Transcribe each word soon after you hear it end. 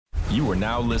You are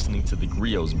now listening to the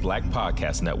Grio's Black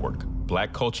Podcast Network,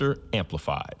 Black Culture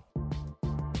Amplified.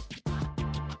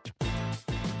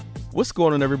 What's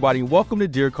going on, everybody? Welcome to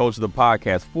Dear Culture, the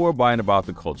podcast for, by, and about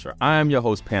the culture. I am your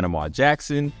host, Panama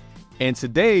Jackson, and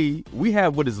today we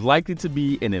have what is likely to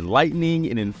be an enlightening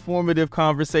and informative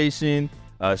conversation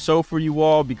show for you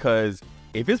all, because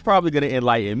if it's probably going to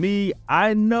enlighten me,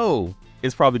 I know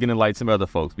it's probably going to enlighten some other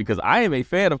folks, because I am a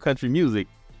fan of country music,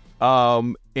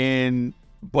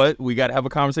 but we got to have a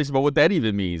conversation about what that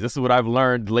even means. This is what I've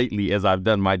learned lately as I've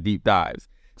done my deep dives.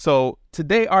 So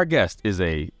today our guest is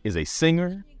a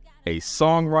singer, a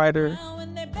songwriter,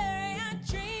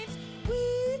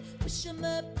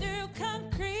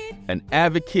 an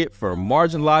advocate for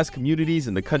marginalized communities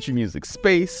in the country music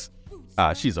space.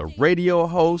 She's a radio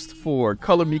host for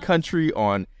Color Me Country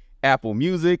on Apple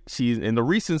Music. She's in the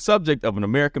recent subject of an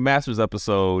American Masters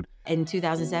episode. In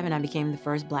 2007, I became the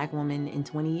first Black woman in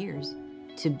 20 years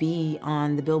to be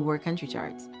on the Billboard country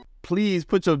charts. Please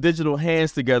put your digital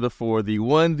hands together for the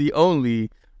one, the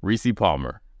only Rissi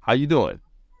Palmer. How you doing?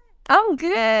 I'm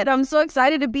good. I'm so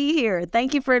excited to be here.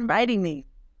 Thank you for inviting me.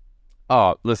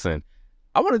 Oh, listen,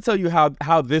 I want to tell you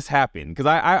how this happened, because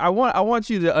I want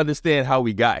you to understand how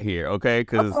we got here, okay?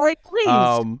 Because please.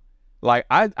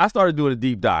 I started doing a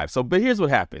deep dive. But here's what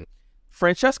happened.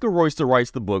 Francesca Royster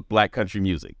writes the book Black Country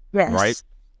Music, yes, right?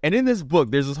 And in this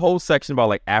book, there's this whole section about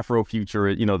like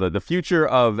Afrofuture, the future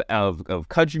of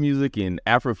country music and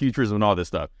Afrofuturism and all this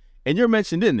stuff. And you're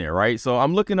mentioned in there, right? So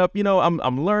I'm looking up,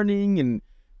 I'm learning, and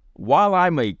while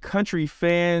I'm a country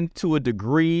fan to a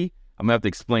degree, I'm gonna have to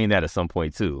explain that at some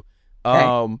point too.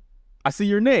 Okay. I see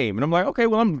your name, and I'm like, okay,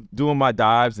 well, I'm doing my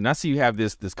dives, and I see you have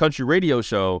this country radio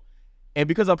show, and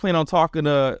because I plan on talking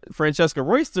to Francesca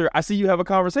Royster, I see you have a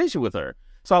conversation with her.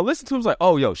 So I listened to him, I was like,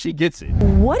 oh, yo, she gets it.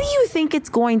 What do you think it's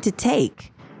going to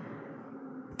take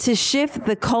to shift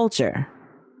the culture?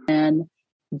 And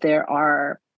there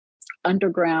are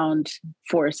underground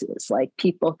forces, like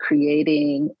people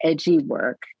creating edgy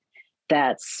work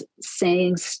that's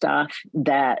saying stuff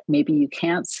that maybe you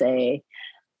can't say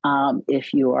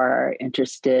if you are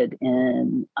interested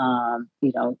in,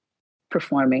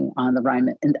 performing on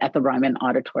at the Ryman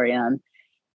Auditorium.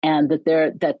 And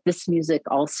that this music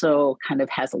also kind of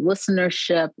has a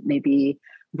listenership, maybe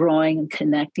growing and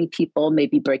connecting people,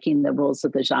 maybe breaking the rules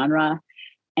of the genre.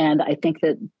 And I think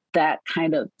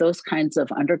those kinds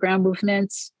of underground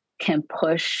movements can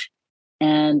push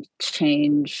and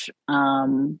change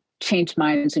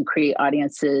minds and create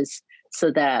audiences, so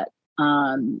that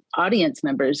audience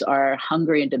members are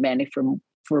hungry and demanding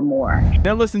for more.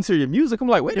 Now listen to your music, I'm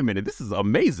like, wait a minute, this is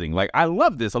amazing. Like, I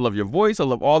love this. I love your voice. I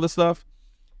love all this stuff.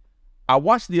 I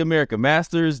watched the American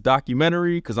Masters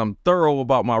documentary because I'm thorough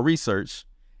about my research,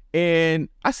 and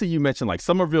I see you mention like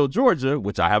Summerville, Georgia,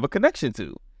 which I have a connection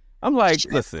to. I'm like,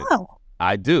 listen,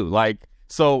 I do. Like,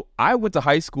 so I went to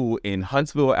high school in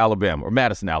Huntsville, Alabama, or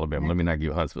Madison, Alabama. Let me not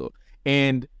give Huntsville.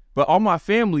 But all my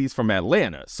family's from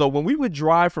Atlanta. So when we would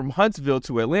drive from Huntsville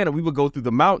to Atlanta, we would go through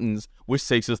the mountains, which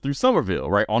takes us through Summerville,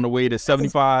 right? On the way to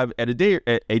 75 at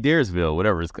Adairsville,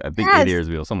 whatever it's, I think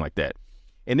Adairsville, something like that.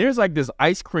 And there's like this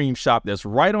ice cream shop that's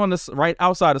right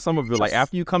outside of Summerville. Like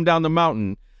after you come down the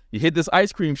mountain, you hit this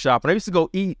ice cream shop. And I used to go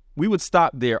eat. We would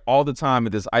stop there all the time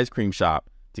at this ice cream shop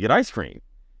to get ice cream.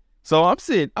 So I'm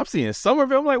seeing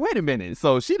Summerville. I'm like, wait a minute.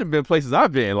 So she'd have been places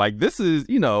I've been. Like, this is,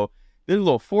 there's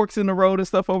little forks in the road and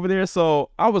stuff over there. So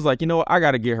I was like, I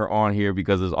got to get her on here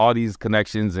because there's all these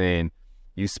connections, and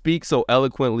you speak so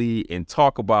eloquently and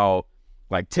talk about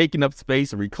like taking up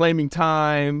space and reclaiming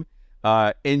time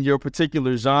in your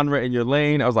particular genre, in your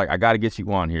lane. I was like, I got to get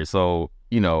you on here. So,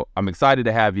 I'm excited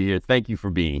to have you here. Thank you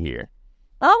for being here.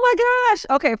 Oh my gosh.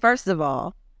 Okay, first of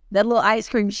all, that little ice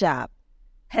cream shop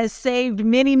has saved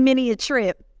many a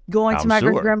trip going to my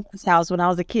great grandmother's house when I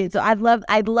was a kid. So I'd love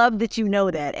that you know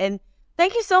that. And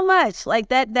thank you so much. Like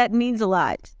that means a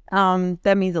lot.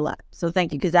 That means a lot. So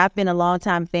thank you, because I've been a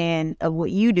longtime fan of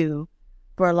what you do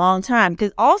for a long time.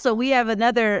 Because also we have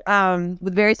another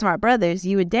with Very Smart Brothers,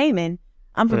 you and Damon.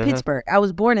 I'm from Pittsburgh. I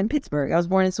was born in Pittsburgh. I was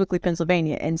born in Swickley,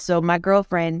 Pennsylvania. And so my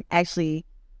girlfriend, actually,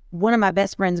 one of my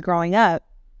best friends growing up,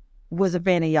 was a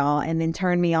fan of y'all and then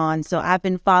turned me on. So I've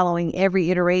been following every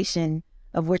iteration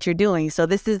of what you're doing. So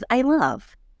this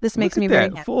makes me very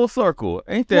happy. Full circle.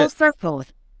 Ain't that? Full circle.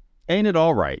 Ain't it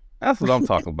all right? That's what I'm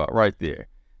talking about right there.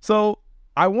 So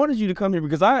I wanted you to come here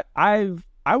because I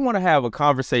want to have a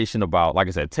conversation about, like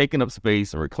I said, taking up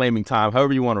space and reclaiming time,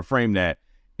 however you want to frame that,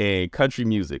 in country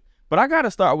music. But I got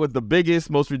to start with the biggest,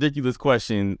 most ridiculous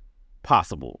question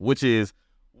possible, which is,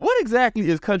 what exactly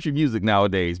is country music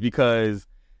nowadays? Because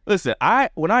Listen,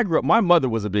 when I grew up, my mother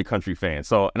was a big country fan.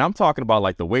 So, and I'm talking about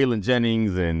like the Waylon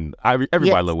Jennings and everybody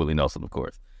loved Willie Nelson, of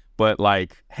course. But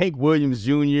like Hank Williams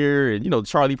Jr. and,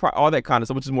 Charlie Pryor, all that kind of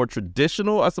stuff, which is more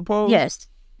traditional, I suppose. Yes.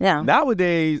 Yeah.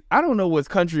 Nowadays, I don't know what's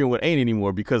country and what ain't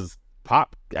anymore because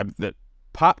pop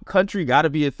country got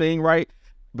to be a thing, right?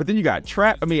 But then you got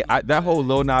trap. I mean, that whole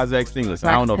Lil Nas X thing, listen,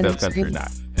 I don't know if that's country or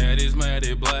not.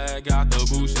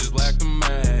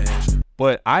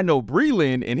 But I know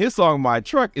Breland and his song My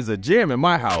Truck is a jam in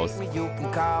my house. You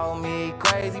can call me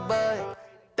crazy, but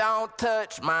don't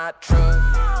touch my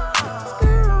truck.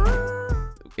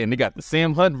 And they got the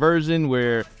Sam Hunt version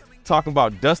where talking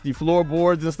about dusty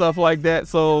floorboards and stuff like that.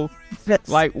 So,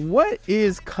 like, what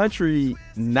is country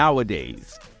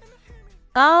nowadays?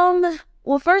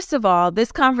 Well, first of all,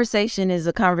 this conversation is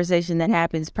a conversation that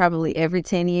happens probably every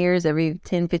 10 years, every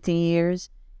 10, 15 years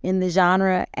in the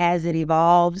genre as it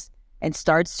evolves and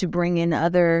starts to bring in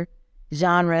other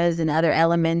genres and other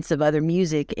elements of other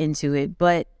music into it.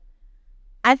 But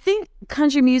I think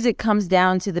country music comes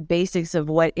down to the basics of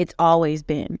what it's always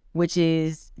been, which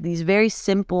is these very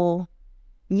simple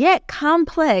yet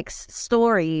complex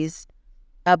stories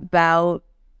about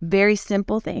very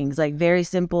simple things, like very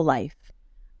simple life.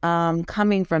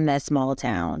 Coming from that small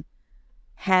town,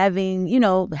 having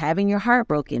your heart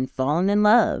broken, falling in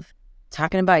love,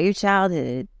 talking about your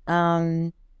childhood,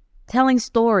 telling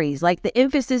stories. Like the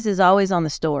emphasis is always on the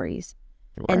stories.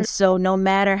 Right. And so no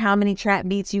matter how many trap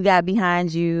beats you got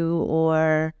behind you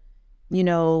or,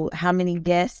 how many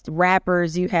guest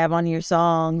rappers you have on your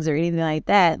songs or anything like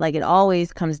that, like it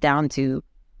always comes down to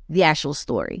the actual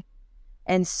story.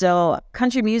 And so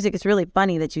country music, it's really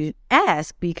funny that you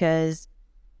ask because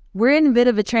we're in a bit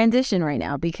of a transition right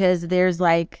now because there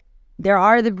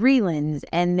are the Brelands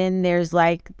and then there's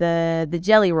like the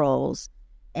Jelly Rolls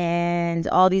and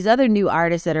all these other new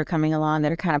artists that are coming along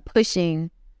that are kind of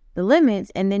pushing the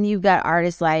limits. And then you've got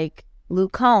artists like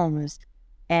Luke Combs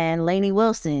and Lainey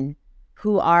Wilson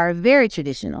who are very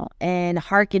traditional and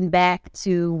harken back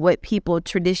to what people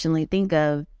traditionally think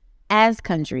of as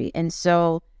country. And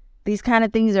so these kind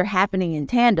of things are happening in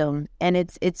tandem and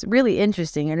it's really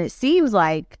interesting. And it seems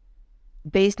like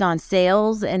based on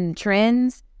sales and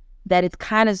trends that it's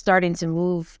kind of starting to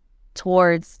move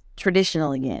towards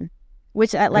traditional again,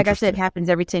 which like I said, happens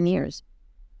every 10 years.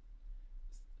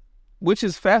 Which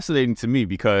is fascinating to me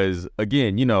because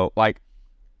again, like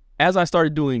as I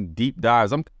started doing deep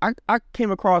dives, I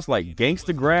came across like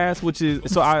Gangsta Grass, which is,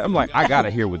 so I'm like, I gotta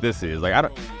hear what this is. Like I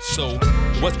don't. So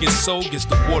what gets sold gets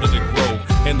the water to grow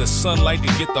and the sunlight to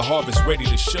get the harvest ready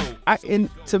to show. And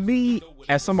to me,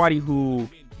 as somebody who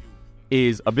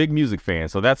is a big music fan,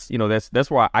 so that's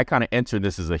why I kind of enter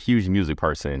this as a huge music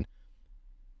person.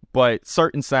 But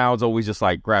certain sounds always just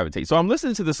like gravitate. So I'm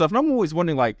listening to this stuff and I'm always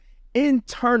wondering like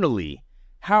internally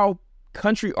how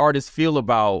country artists feel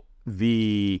about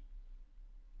the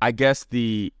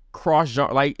cross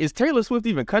genre. Like, is Taylor Swift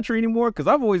even country anymore? Because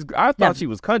I thought she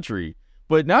was country,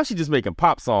 but now she's just making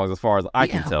pop songs as far as I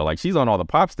can tell. Like she's on all the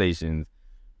pop stations,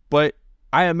 but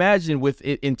I imagine with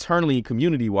it internally,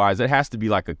 community-wise, it has to be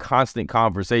like a constant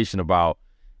conversation about,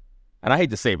 and I hate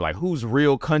to say it, but like who's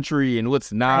real country and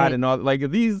what's not, right. And all. Like, are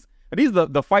these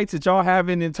the fights that y'all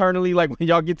having internally, like when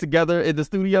y'all get together in the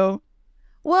studio?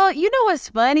 Well, what's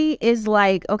funny is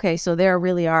like, okay, so there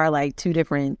really are like two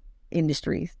different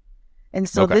industries. And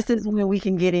so this is when we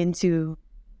can get into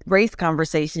race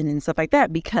conversation and stuff like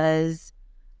that because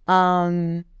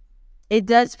it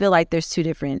does feel like there's two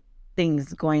different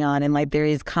things going on and like there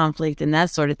is conflict and that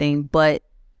sort of thing. But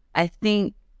I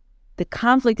think the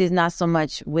conflict is not so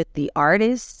much with the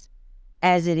artist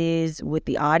as it is with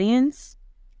the audience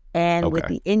and with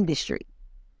the industry,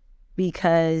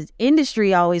 because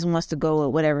industry always wants to go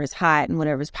with whatever is hot and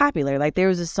whatever is popular. Like there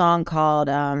was a song called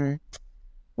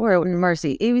Word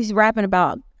Mercy. It was rapping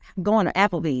about going to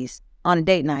Applebee's on a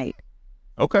date night.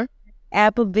 Okay.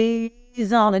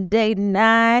 Applebee's on a date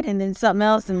night, and then something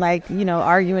else, and like,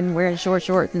 arguing, wearing short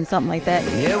shorts and something like that.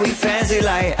 Yeah, we fancy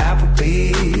like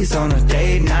Applebee's on a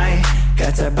date night.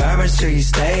 Got that Bourbon Street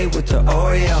steak with the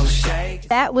Oreo shake.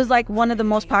 That was like one of the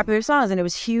most popular songs, and it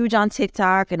was huge on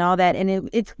TikTok and all that, and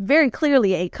it's very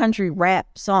clearly a country rap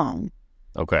song.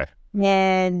 Okay.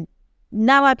 And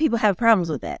not a lot of people have problems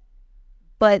with that.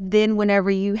 But then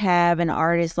whenever you have an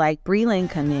artist like Breland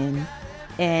come in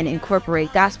and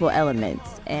incorporate gospel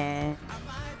elements and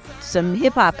some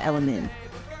hip hop elements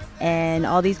and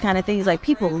all these kind of things, like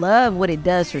people love what it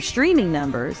does for streaming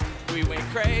numbers. We went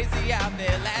crazy out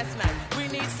there last night. We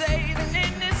need saving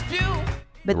in this pew.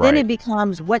 But then it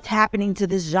becomes what's happening to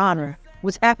this genre,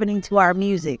 what's happening to our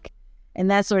music and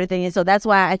that sort of thing. And so that's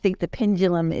why I think the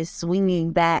pendulum is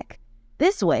swinging back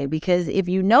this way, because if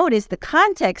you notice, the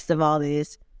context of all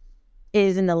this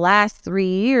is in the last 3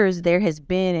 years, there has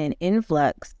been an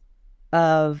influx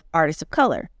of artists of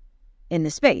color in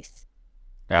the space.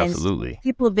 Absolutely. And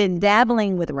people have been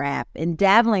dabbling with rap and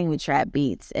dabbling with trap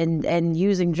beats and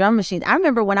using drum machines. I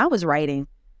remember when I was writing,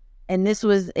 and this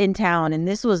was in town, and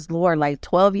this was, Lord, like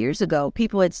 12 years ago,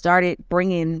 people had started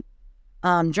bringing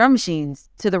drum machines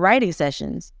to the writing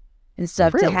sessions and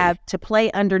stuff to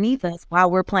play underneath us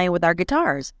while we're playing with our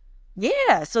guitars.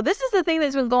 Yeah, so this is the thing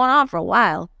that's been going on for a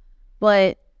while,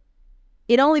 but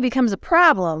it only becomes a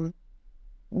problem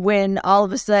when all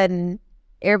of a sudden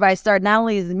everybody started, not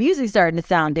only is the music starting to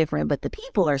sound different, but the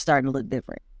people are starting to look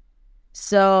different.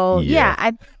 So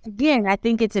I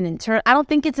think it's I don't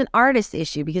think it's an artist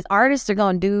issue, because artists are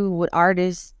going to do what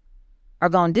artists are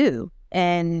going to do.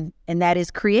 And that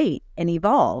is create and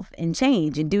evolve and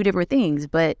change and do different things.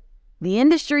 But the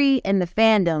industry and the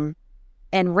fandom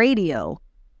and radio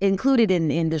included in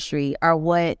the industry are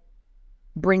what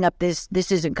bring up this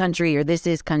isn't country or this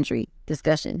is country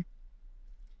discussion.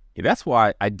 Yeah, that's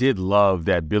why I did love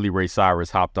that Billy Ray Cyrus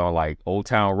hopped on like Old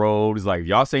Town Road. He's like,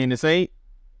 y'all saying this ain't?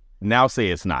 Now say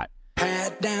it's not.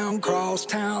 Hat down, cross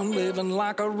town, living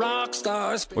like a rock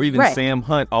star. Or even Sam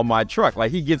Hunt on My Truck.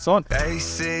 Like, he gets on.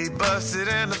 AC busted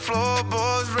and the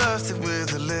floorboards rusted,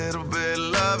 with a little bit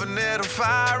of love and it'll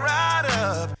fire right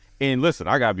up. And listen,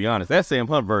 I gotta be honest, that Sam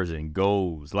Hunt version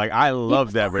goes. Like, I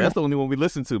love that, but that's the only one we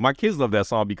listen to. My kids love that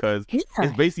song because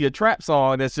it's basically a trap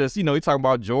song that's just, you know, he's talking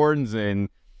about Jordans, and,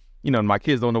 you know, my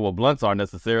kids don't know what blunts are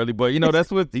necessarily, but, you know, that's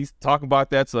what he's talking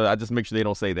about. That, so I just make sure they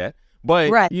don't say that.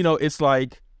 But, you know, it's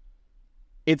like,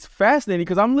 it's fascinating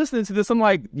because I'm listening to this. I'm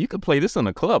like, you could play this in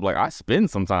a club. Like, I spin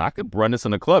sometimes. I could run this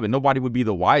in a club and nobody would be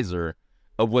the wiser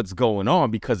of what's going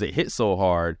on because it hit so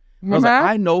hard. I was like,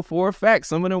 I know for a fact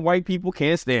some of them white people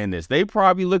can't stand this. They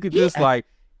probably look at this like,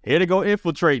 here they go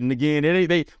infiltrating again. And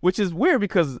they which is weird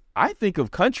because I think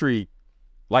of country,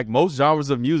 like most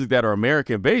genres of music that are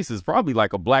American-based, is probably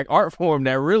like a black art form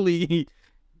that really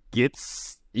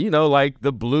gets, you know, like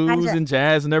the blues and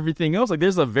jazz and everything else. Like,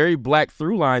 there's a very black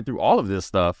through line through all of this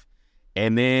stuff.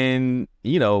 And then,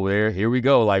 you know, here we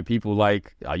go. Like, people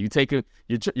like, are you taking,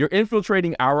 you're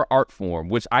infiltrating our art form,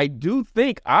 which I do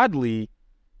think, oddly,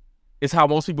 is how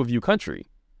most people view country.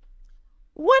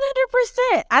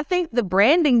 100%. I think the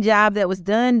branding job that was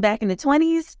done back in the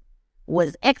 20s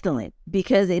was excellent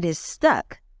because it is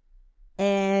stuck.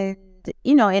 And,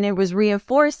 you know, and it was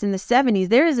reinforced in the 70s.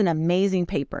 There is an amazing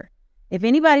paper. If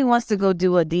anybody wants to go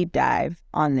do a deep dive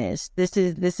on this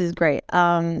is great.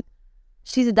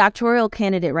 She's a doctoral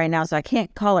candidate right now, so I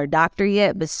can't call her doctor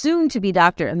yet, but soon to be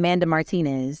Dr. Amanda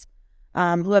Martinez,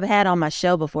 who I've had on my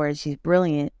show before, and she's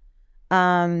brilliant.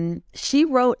 She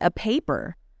wrote a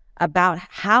paper about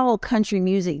how country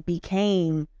music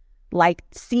became like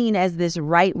seen as this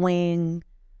right-wing,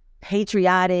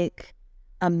 patriotic,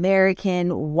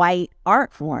 American white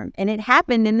art form. And it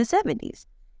happened in the 70s.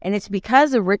 And it's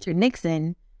because of Richard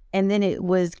Nixon, and then it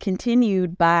was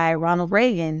continued by Ronald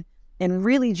Reagan and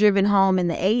really driven home in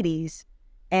the 80s.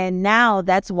 And now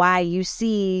that's why you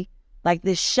see like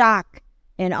this shock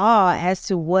and awe as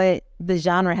to what the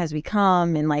genre has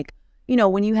become. And like, you know,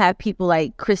 when you have people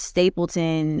like Chris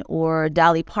Stapleton or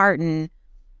Dolly Parton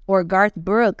or Garth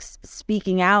Brooks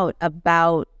speaking out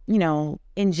about, you know,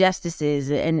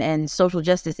 injustices and social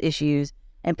justice issues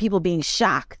and people being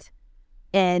shocked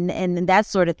and that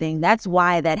sort of thing. That's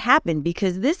why that happened,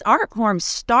 because this art form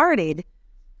started,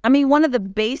 I mean, two of the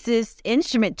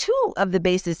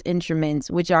bassist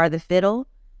instruments, which are the fiddle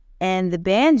and the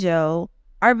banjo,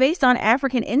 are based on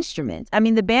African instruments. I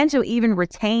mean, the banjo even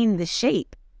retained the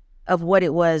shape of what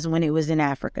it was when it was in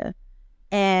Africa.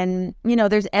 And, you know,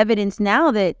 there's evidence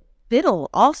now that fiddle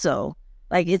also,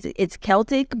 like it's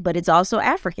Celtic, but it's also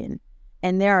African.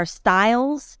 And there are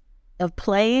styles of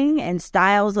playing and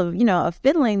styles of, you know, of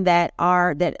fiddling that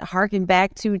harken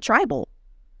back to tribal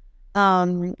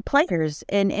players.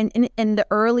 And the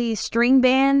early string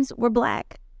bands were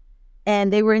Black,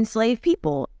 and they were enslaved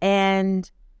people. And,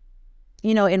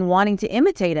 you know, in wanting to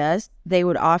imitate us, they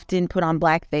would often put on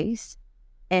blackface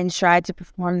and tried to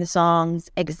perform the songs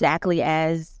exactly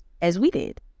as we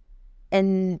did.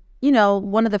 And, you know,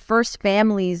 one of the first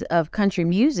families of country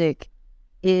music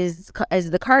is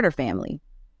the Carter family.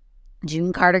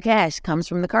 June Carter Cash comes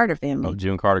from the Carter family. Oh,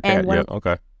 June Carter Cash, yeah,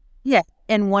 okay. Yeah,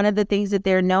 and one of the things that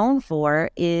they're known for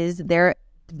is their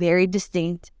very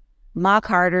distinct, Ma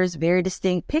Carter's very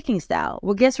distinct picking style.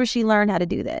 Well, guess where she learned how to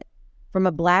do that? From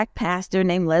a Black pastor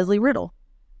named Leslie Riddle.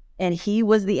 And he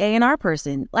was the A&R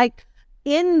person. Like,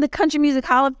 in the Country Music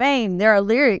Hall of Fame, there are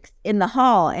lyrics in the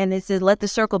hall, and it says, "Let the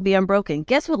circle be unbroken."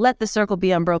 Guess what "Let the circle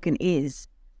be unbroken" is?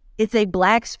 It's a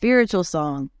Black spiritual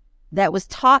song that was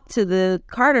taught to the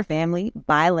Carter family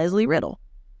by Leslie Riddle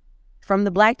from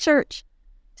the Black church.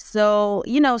 So,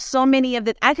 you know, so many of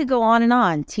the, I could go on and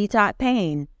on. T. Todd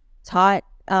Payne taught,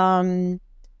 oh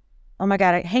my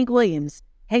God, Hank Williams.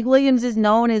 Hank Williams is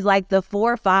known as like the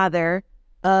forefather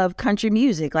of country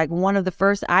music, like one of the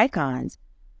first icons.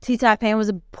 T. Todd Payne was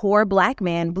a poor Black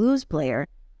man blues player.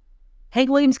 Hank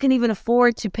Williams couldn't even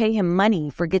afford to pay him money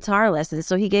for guitar lessons,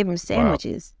 so he gave him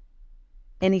sandwiches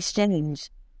in exchange.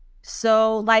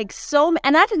 So like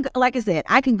and I can, like I said,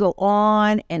 I can go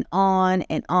on and on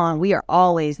and on. We are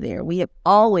always there. We have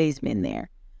always been there.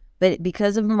 But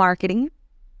because of marketing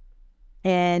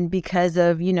and because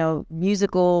of, you know,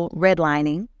 musical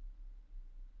redlining,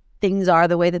 things are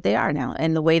the way that they are now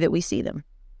and the way that we see them.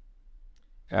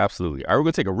 Absolutely. All right, we're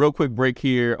going to take a real quick break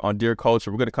here on Dear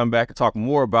Culture. We're going to come back and talk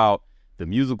more about the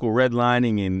musical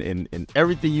redlining and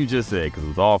everything you just said, because it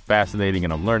was all fascinating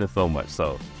and I'm learning so much.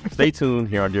 So stay tuned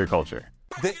here on Dear Culture.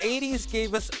 The 80s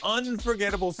gave us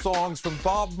unforgettable songs from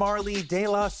Bob Marley, De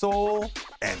La Soul,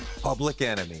 and Public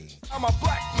Enemy. I'm a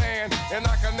black man, and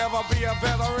I can never be a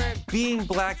veteran. Being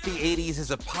Black the 80s is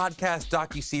a podcast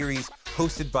docuseries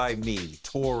hosted by me,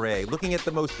 Torre, looking at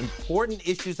the most important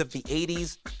issues of the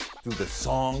 80s through the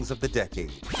songs of the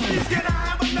decade. Can I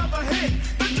have another hit?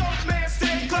 The dope man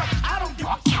said, "Look, I don't give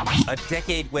a." A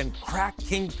decade when crack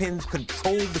kingpins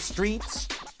controlled the streets,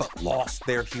 but lost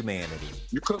their humanity.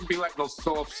 You couldn't be like no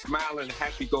soft, smiling,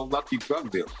 happy-go-lucky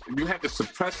drug dealer. You had to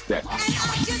suppress that.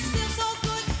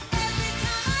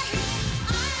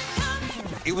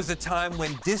 It was a time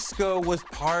when disco was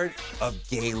part of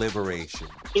gay liberation.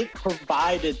 It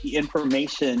provided the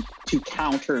information to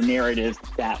counter narratives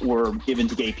that were given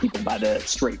to gay people by the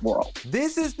straight world.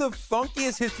 This is the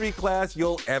funkiest history class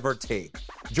you'll ever take.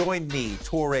 Join me,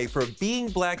 Torre, for Being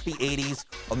Black the 80s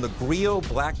on the Griot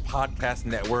Black Podcast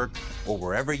Network or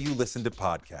wherever you listen to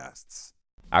podcasts.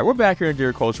 All right, we're back here in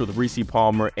Dear Culture with Rissi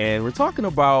Palmer, and we're talking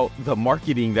about the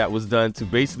marketing that was done to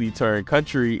basically turn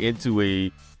country into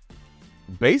a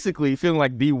basically feeling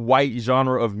like the white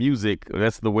genre of music.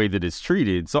 That's the way that it's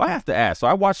treated. So I have to ask. So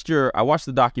I watched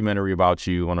the documentary about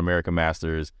you on American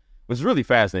Masters. It was really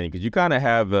fascinating because you kind of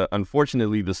have,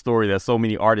 unfortunately, the story that so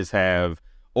many artists have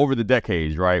over the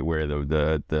decades, right? Where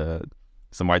the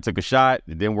somebody took a shot,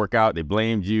 it didn't work out, they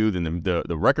blamed you, then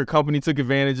the record company took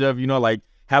advantage of, you know, like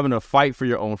having to fight for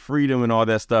your own freedom and all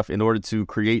that stuff in order to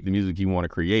create the music you want to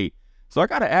create. So I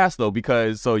got to ask, though,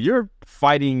 because so you're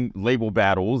fighting label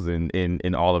battles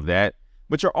and all of that,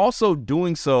 but you're also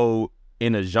doing so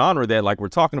in a genre that, like we're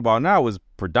talking about now, is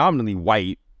predominantly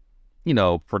white, you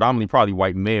know, predominantly probably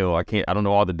white male. I don't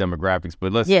know all the demographics,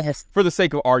 but for the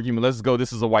sake of argument, let's go.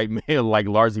 This is a white male, like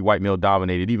largely white male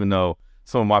dominated, even though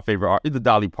some of my favorite art, the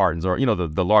Dolly Partons or, you know,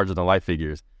 the larger than life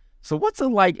figures. So what's it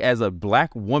like as a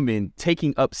Black woman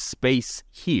taking up space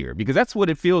here? Because that's what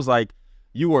it feels like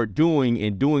you are doing,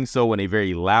 and doing so in a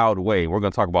very loud way. We're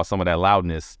going to talk about some of that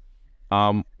loudness.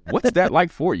 What's that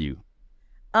like for you?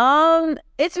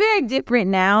 It's very different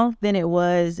now than it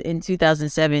was in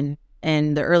 2007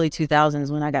 and the early 2000s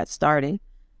when I got started.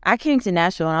 I came to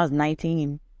Nashville when I was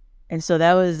 19, and so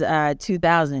that was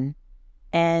 2000.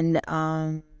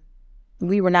 And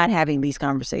we were not having these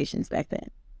conversations back then.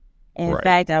 And in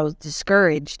fact, I was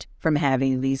discouraged from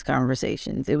having these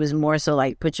conversations. It was more so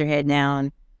like, put your head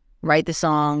down, write the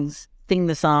songs, sing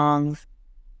the songs,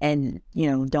 and, you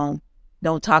know,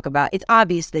 don't talk about, it's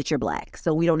obvious that you're Black,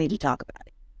 so we don't need to talk about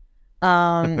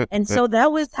it. And so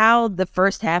that was how the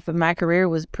first half of my career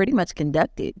was pretty much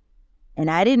conducted. And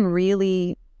I didn't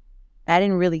really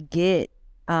get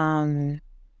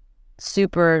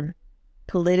super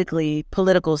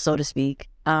political, so to speak,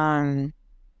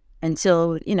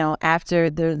 until, you know, after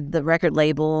the record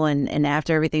label and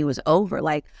after everything was over.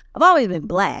 Like, I've always been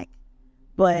Black,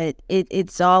 but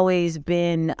it's always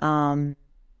been,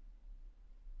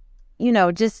 you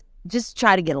know, just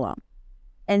try to get along.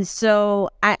 And so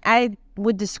I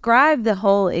would describe the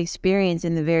whole experience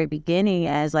in the very beginning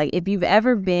as like, if you've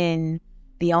ever been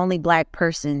the only Black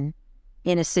person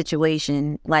in a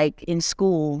situation, like in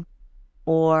school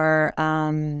or,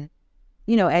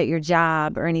 you know, at your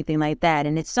job or anything like that.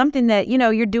 And it's something that, you know,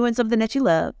 you're doing something that you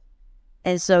love.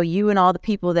 And so you and all the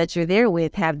people that you're there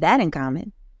with have that in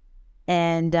common.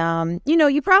 And, you know,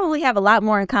 you probably have a lot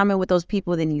more in common with those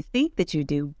people than you think that you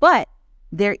do. But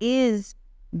there is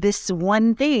this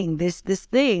one thing, this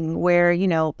thing where, you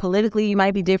know, politically you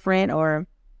might be different or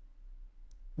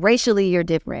racially you're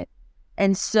different.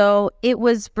 And so it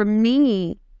was, for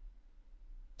me,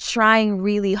 trying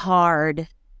really hard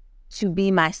to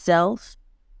be myself,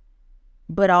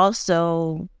 but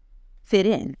also fit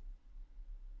in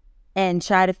and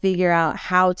try to figure out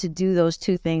how to do those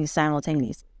two things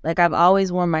simultaneously. Like, I've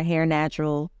always worn my hair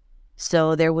natural,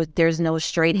 so there's no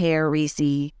straight hair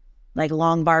Rissi, like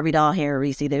long Barbie doll hair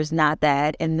Rissi. There's not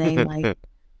that. And then like,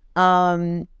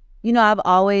 you know, I've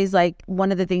always, like,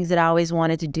 one of the things that I always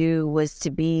wanted to do was to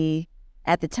be,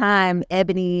 at the time,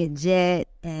 Ebony and Jet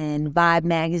and Vibe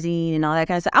magazine and all that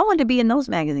kind of stuff. I wanted to be in those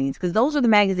magazines because those are the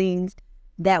magazines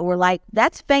that were like,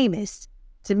 that's famous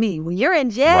to me. When you're in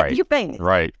Jet, you're famous.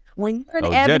 Right. When you're in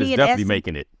Ebony Jet is and definitely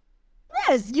making it.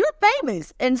 Yes, you're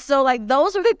famous. And so, like,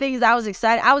 those are the things I was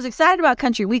excited. I was excited about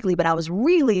Country Weekly, but I was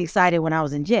really excited when I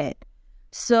was in Jet.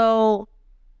 So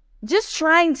just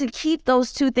trying to keep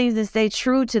those two things and stay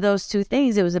true to those two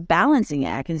things, it was a balancing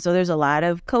act. And so there's a lot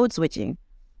of code switching.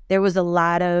 There was a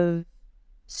lot of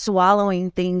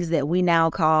swallowing things that we now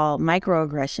call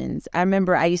microaggressions. I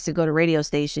remember I used to go to radio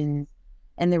stations,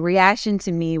 and the reaction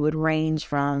to me would range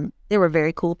from, there were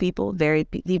very cool people,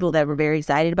 people that were very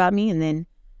excited about me, and then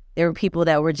there were people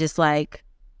that were just like,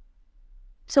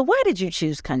 so why did you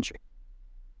choose country?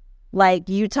 Like,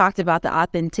 you talked about the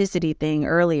authenticity thing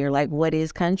earlier, like, what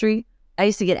is country? I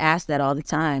used to get asked that all the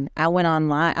time. I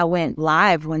went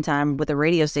live one time with a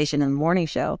radio station in the morning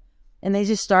show, and they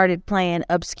just started playing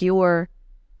obscure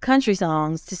country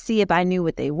songs to see if I knew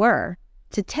what they were,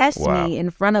 to test me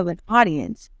in front of an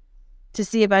audience, to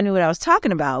see if I knew what I was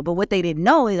talking about. But what they didn't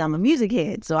know is I'm a music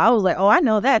head. So I was like, oh, I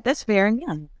know that. That's fair and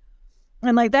young.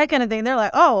 And like that kind of thing. They're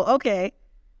like, oh, okay.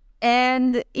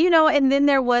 And, you know, and then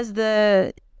there was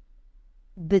the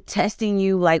testing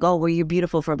you, like, oh, well, you're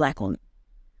beautiful for a Black woman.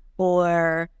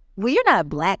 Or, well, you're not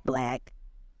black.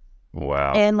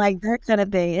 Wow. And like that kind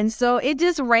of thing. And so it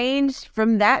just ranged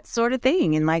from that sort of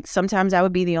thing. And like sometimes I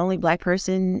would be the only Black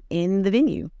person in the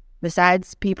venue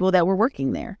besides people that were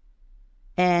working there.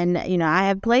 And, you know, I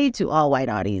have played to all white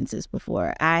audiences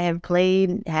before. I have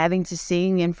played having to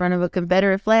sing in front of a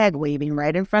Confederate flag waving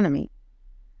right in front of me.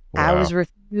 Wow. I was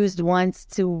refused once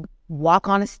to walk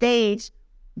on a stage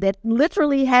that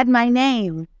literally had my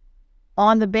name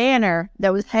on the banner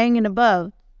that was hanging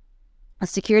above. A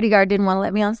security guard didn't want to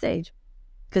let me on stage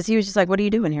because he was just like, what are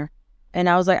you doing here? And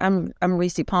I was like, I'm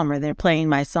Rissi Palmer. They're playing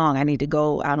my song. I need to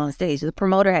go out on stage. The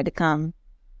promoter had to come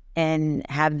and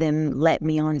have them let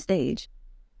me on stage.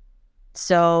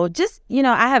 So just, you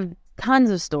know, I have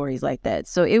tons of stories like that.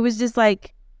 So it was just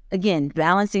like, again,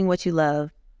 balancing what you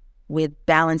love with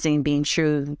balancing being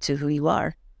true to who you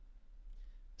are.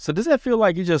 So does that feel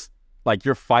like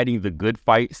you're fighting the good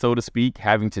fight, so to speak,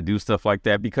 having to do stuff like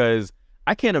that? Because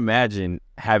I can't imagine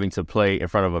having to play in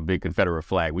front of a big Confederate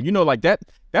flag. Well, you know, like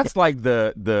that's like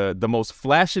the most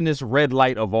flashingest red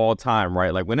light of all time,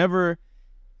 right? Like whenever,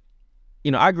 you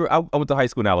know, I went to high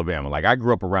school in Alabama. Like I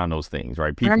grew up around those things,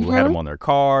 right? People had them on their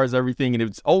cars, everything. And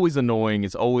it's always annoying.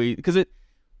 It's always, because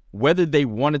whether they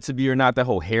want it to be or not, that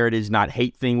whole heritage, not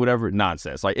hate thing, whatever,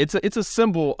 nonsense. Like it's a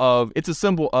symbol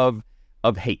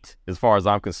of hate as far as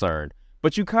I'm concerned.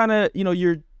 But you kind of, you know,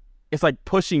 it's like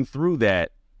pushing through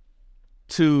that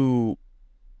to,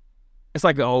 it's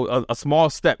like a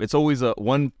small step. It's always a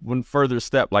one further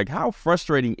step. Like how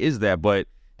frustrating is that? But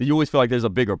do you always feel like there's a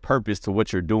bigger purpose to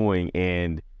what you're doing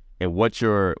and what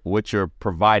you're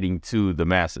providing to the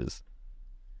masses?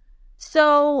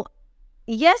 So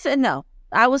yes and no.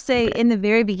 I will say in the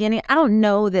very beginning, I don't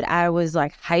know that I was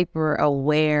like hyper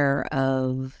aware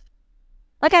of,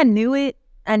 like I knew it.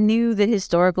 I knew the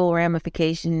historical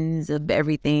ramifications of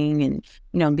everything and,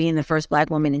 you know, being the first Black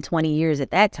woman in 20 years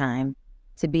at that time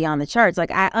to be on the charts.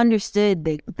 Like I understood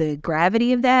the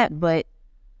gravity of that, but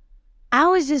I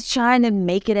was just trying to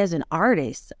make it as an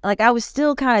artist. Like I was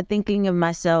still kind of thinking of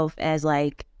myself as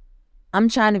like, I'm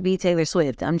trying to be Taylor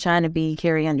Swift. I'm trying to be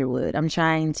Carrie Underwood. I'm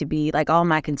trying to be like all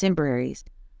my contemporaries.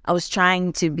 I was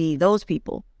trying to be those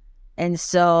people. And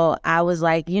so I was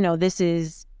like, you know, this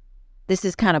is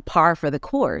kind of par for the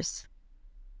course.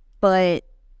 But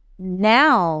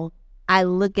now I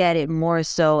look at it more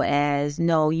so as,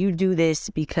 no, you do this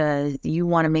because you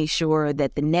want to make sure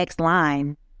that the next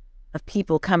line of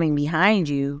people coming behind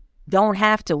you don't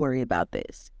have to worry about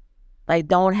this. Like,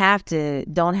 don't have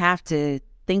to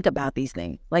think about these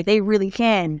things. Like, they really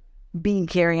can be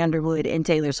Carrie Underwood and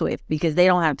Taylor Swift because they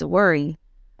don't have to worry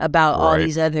about all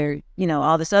these other, you know,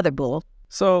 all this other bull.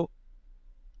 So,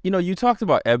 you know, you talked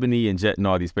about Ebony and Jet and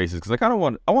all these spaces because I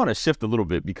want to shift a little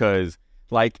bit because,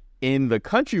 like, in the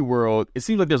country world, it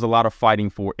seems like there's a lot of fighting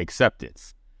for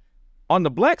acceptance. On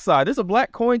the Black side, there's a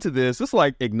Black coin to this. It's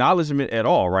like acknowledgement at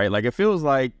all, right? Like, it feels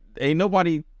like ain't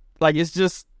nobody, like, it's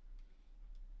just,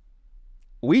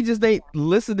 we just ain't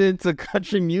listening to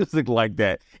country music like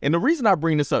that. And the reason I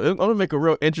bring this up, I'm gonna make a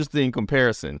real interesting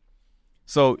comparison.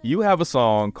 So you have a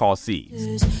song called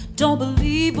Seeds. Don't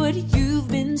believe what you've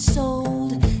been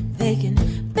sold. They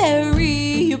can bury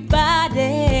your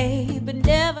body, but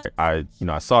never. I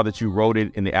saw that you wrote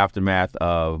it in the aftermath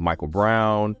of Michael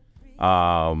Brown,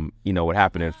 what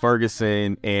happened in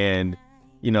Ferguson, and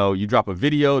you drop a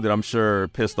video that I'm sure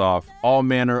pissed off all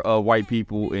manner of white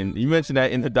people, and you mentioned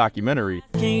that in the documentary.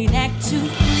 Can't act too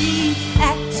free,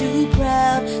 act too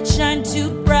proud, shine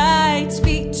too bright,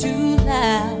 speak too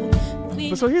loud.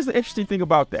 But so here's the interesting thing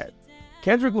about that.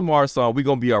 Kendrick Lamar's song, We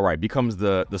Gonna Be Alright, becomes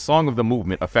the song of the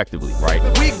movement effectively, right?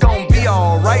 We gon' be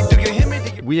alright. Do you hear me?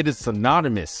 We it is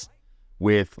synonymous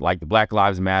with like the Black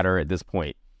Lives Matter at this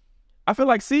point. I feel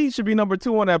like Seeds should be number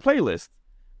 2 on that playlist.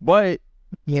 But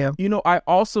yeah, I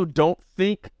also don't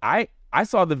think I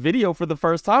saw the video for the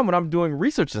first time when I'm doing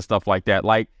research and stuff like that.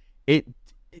 Like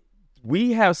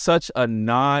we have such a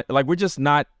we're just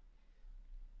not.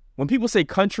 When people say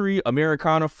country,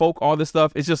 Americana, folk, all this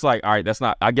stuff, it's just like, all right, that's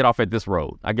not, I get off at this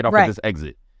road. I get off at this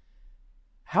exit.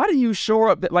 How do you shore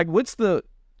up that? Like, that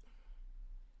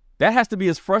has to be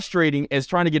as frustrating as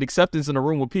trying to get acceptance in a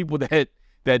room with people that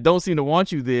don't seem to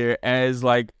want you there as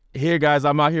like, here, guys,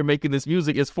 I'm out here making this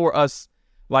music. It's for us.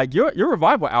 Like, your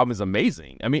Revival album is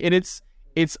amazing. I mean, and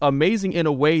it's amazing in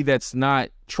a way that's not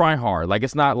try hard. Like,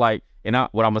 it's not like, what I'm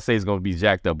going to say is going to be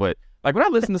jacked up, but like when I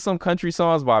listen to some country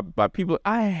songs by people,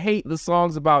 I hate the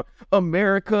songs about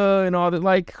America and all that.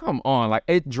 Like, come on. Like,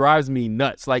 it drives me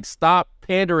nuts. Like, stop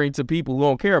pandering to people who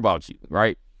don't care about you,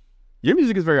 right? Your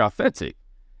music is very authentic.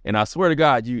 And I swear to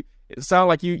God, it sounded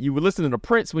like you were listening to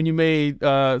Prince when you made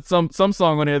some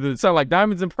song on there that sounded like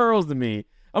Diamonds and Pearls to me.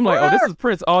 I'm like, oh, this is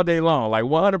Prince all day long, like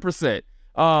 100%.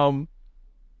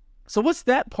 So what's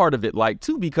that part of it like,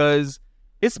 too? Because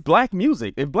it's black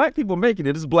music. If black people making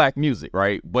it, it's black music,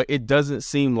 right? But it doesn't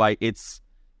seem like it's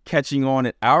catching on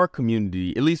in our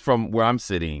community, at least from where I'm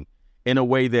sitting, in a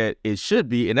way that it should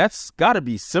be. And that's got to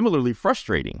be similarly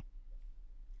frustrating.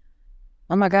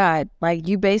 Oh, my God. Like,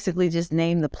 you basically just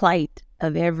named the plight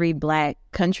of every black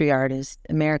country artist,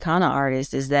 Americana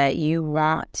artist, is that you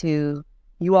are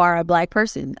a black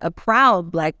person, a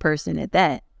proud black person at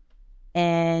that.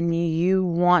 And you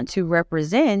want to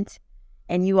represent.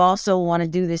 And you also want to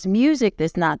do this music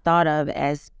that's not thought of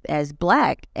as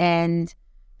black. And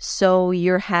so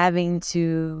you're straddling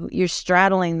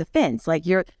the fence. Like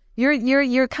you're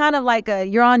kind of like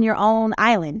you're on your own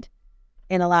island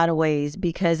in a lot of ways,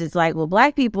 because it's like, well,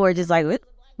 black people are just like, it's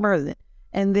black.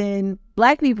 And then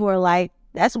black people are like,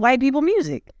 that's white people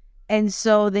music. And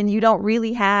so then you don't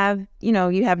really have,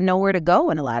 you have nowhere to go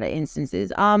in a lot of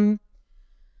instances.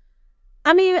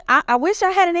 I mean, I wish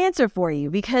I had an answer for you,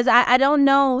 because I don't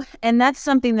know. And that's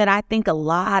something that I think a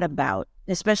lot about,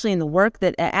 especially in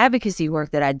the advocacy work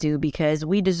that I do, because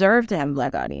we deserve to have a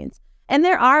black audience. And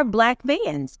there are black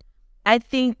fans. I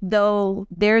think, though,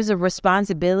 there's a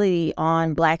responsibility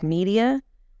on black media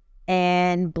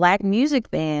and black music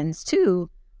fans, too,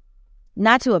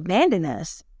 not to abandon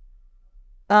us.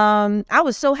 I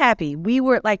was so happy. We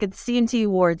were like at the CMT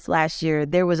Awards last year.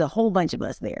 There was a whole bunch of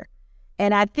us there.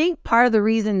 And I think part of the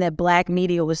reason that black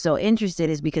media was so interested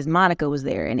is because Monica was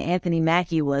there and Anthony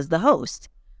Mackie was the host.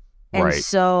 And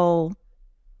so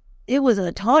it was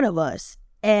a ton of us.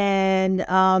 And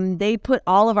they put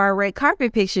all of our red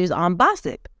carpet pictures on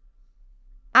Bossip.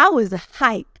 I was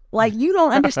hyped. Like, you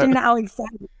don't understand how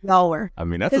excited y'all were. I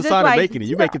mean, that's a sign of making it.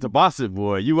 You make it to Bossip,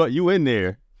 boy. You in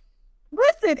there.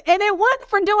 Listen, and it wasn't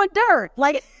for doing dirt.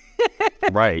 Like...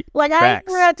 Right. Like, I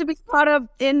never had to be caught up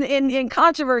in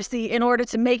controversy in order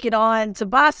to make it on to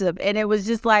Bossip. And it was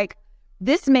just like,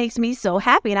 this makes me so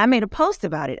happy. And I made a post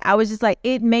about it. I was just like,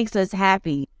 it makes us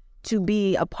happy to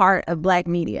be a part of black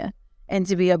media and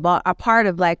to be a part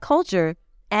of black culture,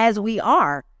 as we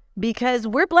are, because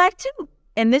we're black too.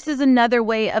 And this is another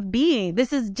way of being.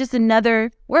 This is just we're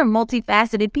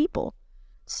multifaceted people.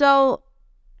 So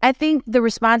I think the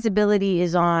responsibility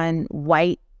is on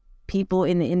white people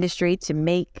in the industry to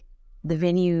make the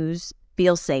venues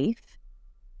feel safe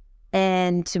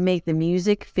and to make the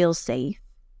music feel safe.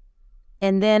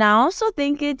 And then I also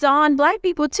think it's on black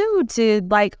people too to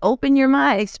like open your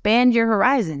mind, expand your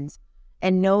horizons,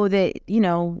 and know that,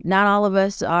 not all of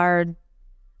us are,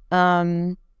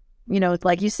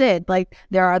 like you said, like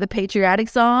there are the patriotic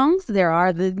songs, there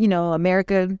are the,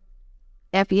 America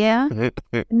F yeah.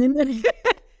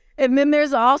 And then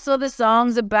there's also the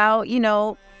songs about,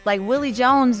 like Willie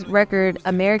Jones' record,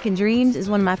 American Dreams, is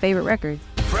one of my favorite records.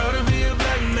 Proud to be a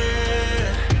black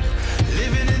man,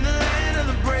 living in the land of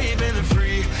the brave and the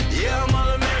free. Yeah, I'm all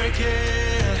American,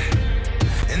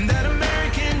 and that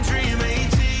American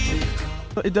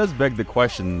it does beg the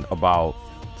question about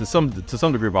to some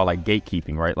degree about like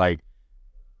gatekeeping, right? Like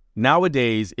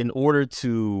nowadays, in order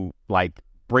to like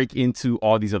break into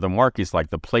all these other markets, like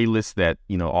the playlists that,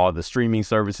 you know, all the streaming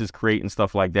services create and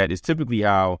stuff like that, is typically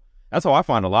that's how I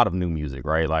find a lot of new music,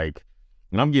 right? Like,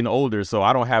 and I'm getting older, so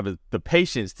I don't have the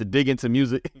patience to dig into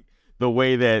music the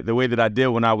way that I did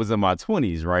when I was in my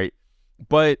 20s, right?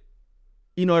 But,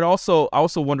 you know, I also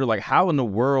wonder, like, how in the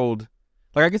world,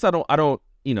 like, I guess I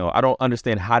don't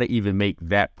understand how to even make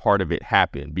that part of it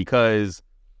happen, because,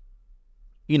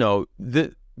 you know,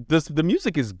 the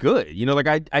music is good, you know,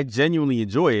 like I genuinely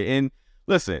enjoy it. And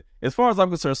listen, as far as I'm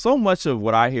concerned, so much of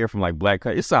what I hear from like black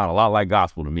country, it sounds a lot like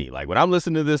gospel to me. Like when I'm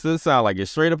listening to this sounds like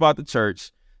it's straight up out the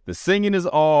church. The singing is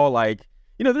all like,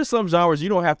 you know, there's some genres you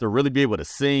don't have to really be able to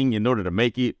sing in order to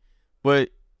make it, but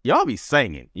y'all be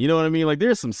singing, you know what I mean? Like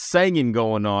there's some singing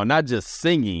going on, not just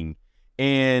singing.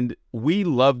 And we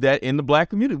love that in the black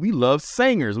community. We love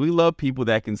singers. We love people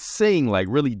that can sing, like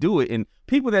really do it. And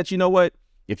people that, you know what,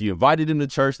 if you invited them to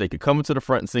church, they could come into the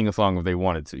front and sing a song if they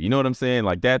wanted to. You know what I'm saying?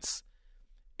 Like that's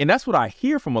what I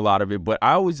hear from a lot of it. But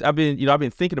I've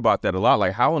been thinking about that a lot.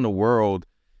 Like how in the world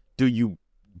do you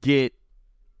get,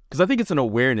 because I think it's an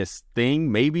awareness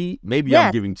thing. Maybe yeah.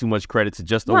 I'm giving too much credit to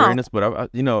just awareness, but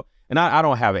I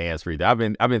don't have an answer either. I've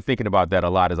been thinking about that a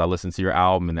lot as I listen to your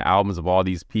album and the albums of all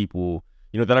these people,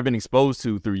 you know, that I've been exposed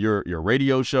to through your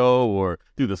radio show or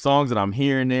through the songs that I'm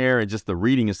hearing there and just the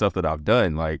reading and stuff that I've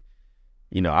done. Like,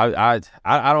 you know, I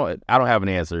don't have an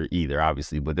answer either,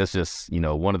 obviously, but that's just, you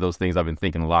know, one of those things I've been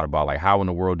thinking a lot about. Like, how in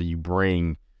the world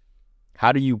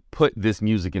how do you put this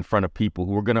music in front of people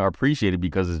who are going to appreciate it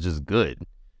because it's just good?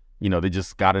 You know, they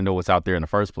just got to know what's out there in the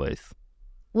first place.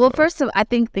 Well, first of all, I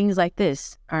think things like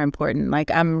this are important.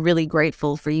 Like, I'm really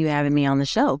grateful for you having me on the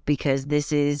show, because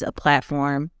this is a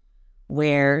platform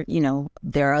where, you know,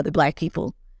 there are other Black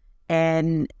people,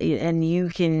 and you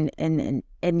can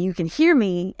and you can hear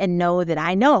me and know that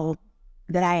I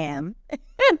am,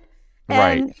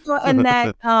 right? And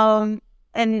that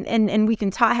and we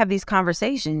can have these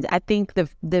conversations. I think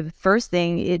the first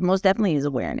thing, it most definitely is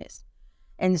awareness,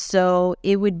 and so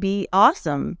it would be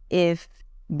awesome if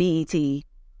BET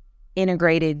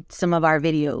integrated some of our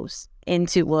videos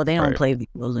into, well, they don't play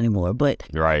videos anymore, but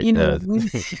you know,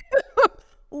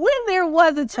 when there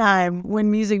was a time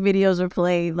when music videos were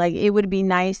played, like it would be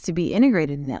nice to be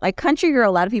integrated in that. Like Country Girl,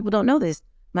 a lot of people don't know this.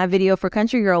 My video for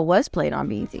Country Girl was played on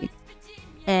BET,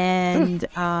 and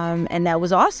that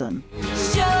was awesome.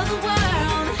 Show the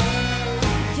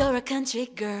world you're a country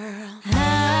girl.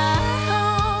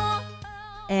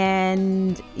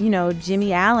 And, you know,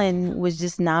 Jimmy Allen was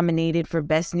just nominated for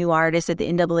Best New Artist at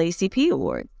the NAACP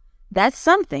Award. That's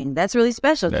something. That's really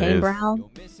special. Kane Brown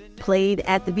played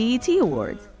at the BET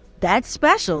Awards. That's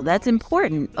special. That's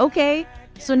important. Okay,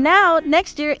 so now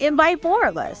next year, invite more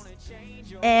of us.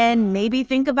 And maybe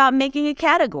think about making a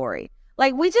category.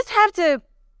 Like, we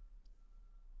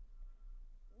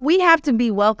have to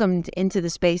be welcomed into the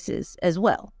spaces as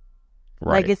well.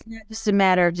 Right. Like, it's not just a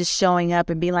matter of just showing up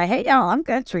and being like, hey, y'all, I'm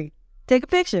country. Take a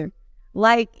picture.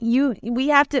 Like,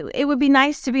 it would be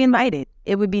nice to be invited.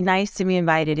 It would be nice to be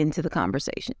invited into the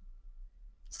conversation.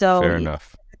 So fair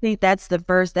enough. I think that's the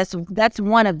first, that's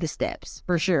one of the steps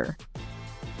for sure.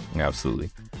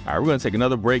 Absolutely. All right, we're going to take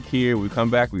another break here. When we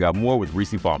come back, we got more with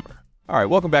Rissi Palmer. All right,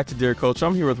 welcome back to Dear Culture.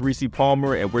 I'm here with Rissi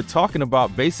Palmer, and we're talking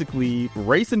about basically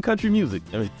race and country music.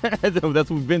 I mean, that's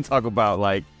what we've been talking about,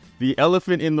 like the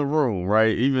elephant in the room,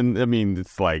 right?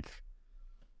 It's like,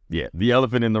 yeah, the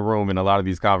elephant in the room in a lot of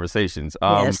these conversations.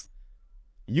 Yes.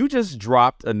 You just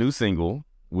dropped a new single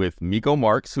with Miko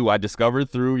Marks, who I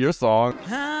discovered through your song.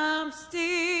 I'm still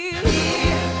here.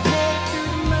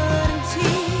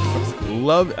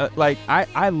 Love,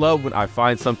 I love when I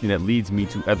find something that leads me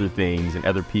to other things and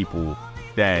other people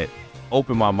that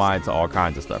open my mind to all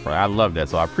kinds of stuff, right? I love that.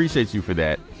 So I appreciate you for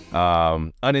that.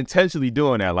 Unintentionally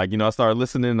doing that. Like, you know, I started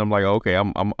listening and I'm like, okay,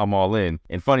 I'm all in.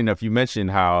 And funny enough, you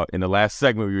mentioned how in the last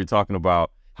segment we were talking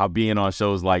about how being on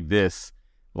shows like this,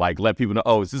 like, let people know,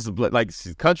 oh, is this like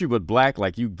country but Black?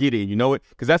 Like, you get it and you know it?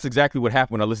 Because that's exactly what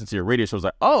happened when I listened to your radio shows.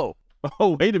 Like, oh,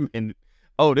 wait a minute.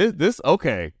 Oh, this,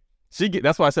 okay.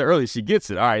 That's why I said earlier, she gets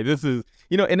it. All right, this is,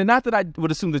 you know, and not that I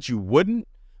would assume that you wouldn't,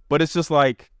 but it's just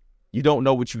like, you don't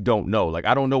know what you don't know. Like,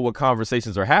 I don't know what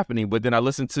conversations are happening, but then I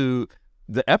listen to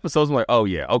the episodes, I'm like, oh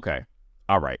yeah, okay.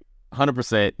 All right.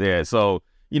 100% there. So,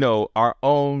 you know,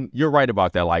 you're right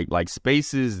about that. Like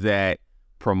spaces that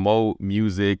promote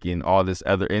music and all this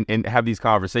other, and have these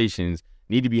conversations,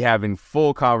 need to be having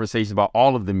full conversations about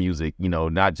all of the music, you know,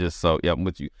 not just, so yeah, I'm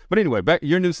with you. But anyway, back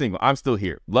your new single, I'm Still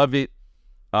Here. Love it.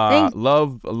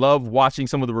 Love watching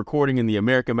some of the recording in the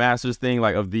American Masters thing,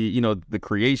 like of the the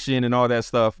creation and all that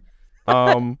stuff.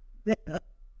 So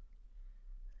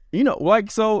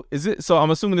is it? So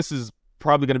I'm assuming this is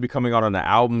probably going to be coming out on the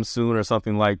album soon or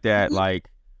something like that. Mm-hmm. Like,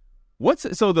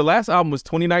 so the last album was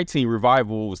 2019.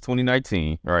 Revival was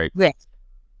 2019, right? Yeah.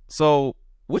 So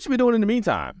what you been doing in the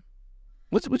meantime?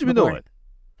 What you been doing?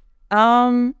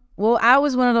 Well, I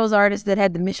was one of those artists that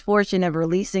had the misfortune of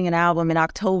releasing an album in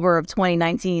October of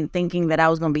 2019, thinking that I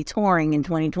was going to be touring in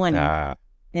 2020.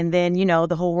 And then,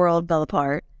 the whole world fell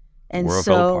apart. And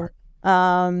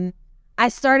I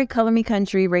started Color Me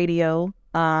Country Radio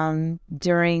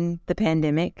during the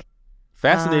pandemic.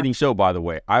 Fascinating show, by the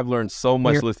way. I've learned so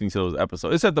much listening to those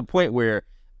episodes. It's at the point where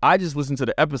I just listen to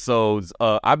the episodes.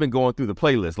 I've been going through the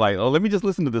playlist. Like, let me just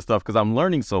listen to this stuff because I'm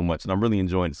learning so much and I'm really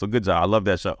enjoying it. So good job. I love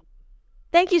that show.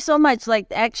 Thank you so much. Like,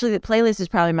 actually, the playlist is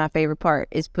probably my favorite part,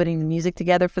 is putting the music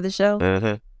together for the show.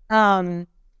 Mm-hmm.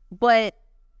 But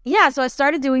yeah, so I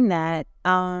started doing that.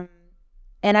 And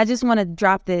I just want to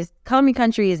drop this. Color Me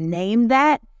Country is named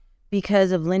that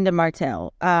because of Linda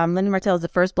Martell. Linda Martell is the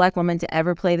first Black woman to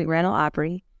ever play the Grand Ole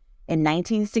Opry in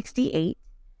 1968.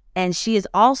 And she is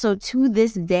also, to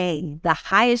this day, the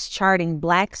highest charting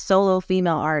Black solo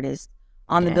female artist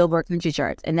on the Billboard Country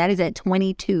charts. And that is at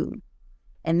 22.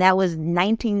 And that was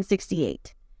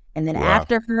 1968. And then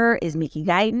after her is Mickey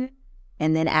Guyton.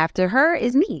 And then after her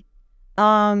is me.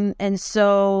 And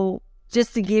so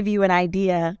just to give you an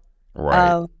idea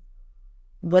of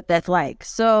what that's like.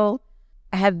 So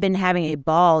I have been having a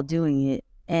ball doing it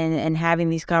and having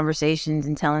these conversations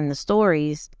and telling the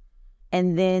stories.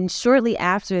 And then shortly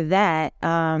after that,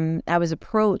 I was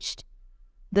approached.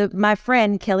 My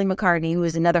friend, Kelly McCartney, who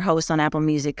is another host on Apple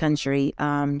Music Country,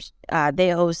 they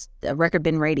host Record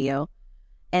Bin Radio,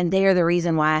 and they are the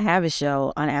reason why I have a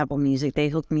show on Apple Music. They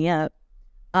hooked me up.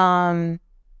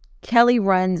 Kelly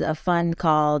runs a fund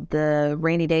called the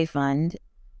Rainy Day Fund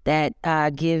that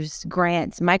gives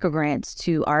micro grants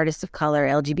to artists of color,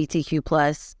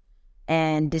 LGBTQ+,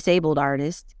 and disabled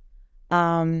artists.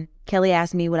 Kelly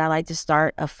asked me would I like to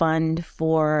start a fund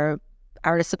for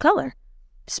artists of color,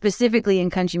 specifically in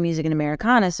country music and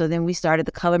Americana. So then we started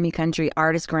the Color Me Country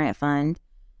Artist Grant Fund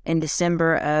in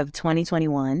December of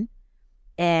 2021.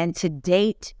 And to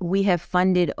date, we have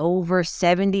funded over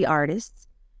 70 artists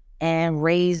and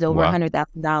raised over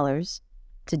 $100,000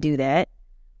 to do that.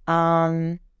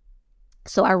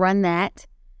 So I run that.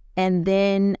 And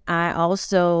then I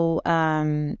also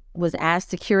was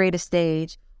asked to curate a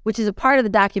stage, which is a part of the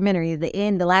documentary,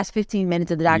 the last 15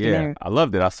 minutes of the documentary. Yeah, I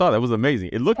loved it. I saw that. It was amazing.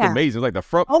 It looked amazing. Like the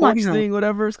front porch thing,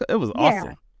 whatever. It was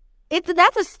awesome.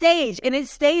 That's a stage, and it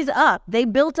stays up. They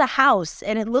built a house,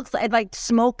 and it looks like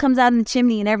smoke comes out in the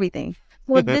chimney and everything.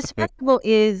 Well, this festival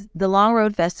is the Long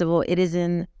Road Festival. It is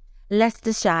in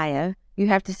Leicestershire. You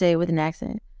have to say it with an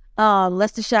accent.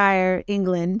 Leicestershire,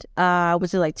 England,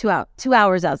 which is like 2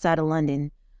 hours outside of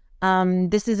London.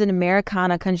 This is an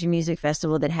Americana country music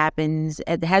festival that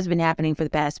has been happening for the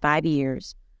past 5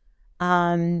 years.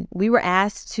 We were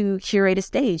asked to curate a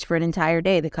stage for an entire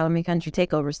day, the Color Me Country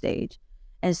Takeover stage.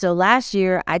 And so last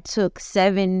year, I took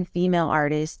 7 female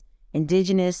artists,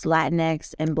 Indigenous,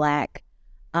 Latinx, and Black,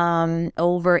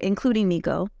 over, including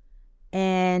Nico.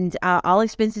 And all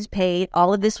expenses paid.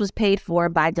 All of this was paid for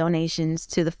by donations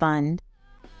to the fund.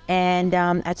 And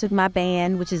I took my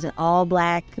band, which is an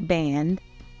all-Black band,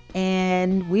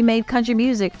 and we made country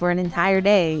music for an entire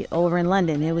day over in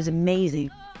London. It was amazing.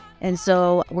 And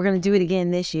so we're going to do it again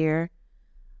this year.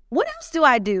 What else do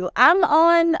I do? I'm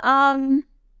on,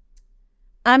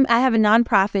 I have a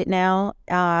nonprofit now,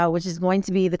 which is going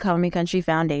to be the Color Me Country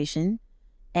Foundation.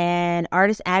 And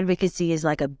artist advocacy is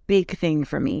like a big thing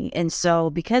for me. And so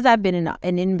because I've been an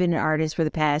independent artist for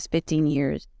the past 15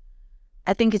 years,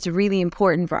 I think it's really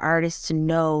important for artists to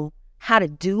know how to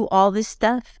do all this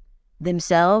stuff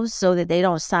themselves so that they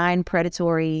don't sign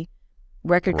predatory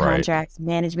record contracts,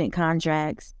 management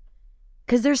contracts.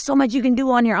 Because there's so much you can do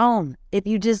on your own if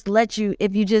you just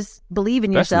believe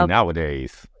in yourself.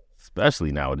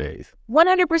 Especially nowadays.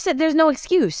 100%. There's no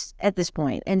excuse at this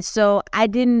point. And so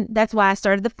that's why I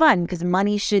started the fund, because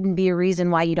money shouldn't be a reason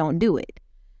why you don't do it.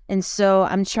 And so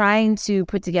I'm trying to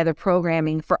put together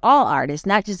programming for all artists,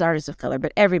 not just artists of color,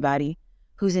 but everybody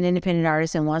who's an independent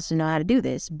artist and wants to know how to do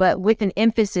this, but with an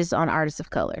emphasis on artists of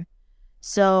color.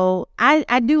 So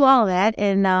I do all that.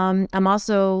 And I'm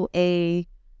also a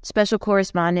special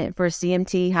correspondent for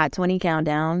CMT Hot 20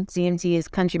 Countdown. CMT is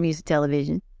country music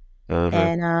television.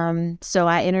 And so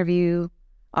I interview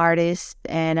artists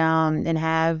and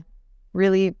have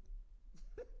really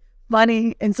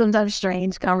funny and sometimes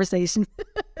strange conversations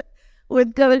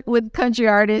with country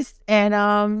artists,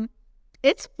 and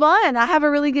it's fun. I have a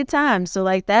really good time. So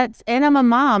like and I'm a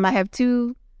mom. I have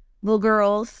 2 little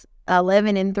girls,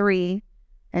 11 and 3,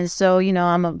 and so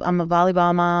I'm a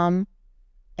volleyball mom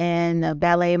and a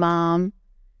ballet mom,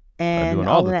 and doing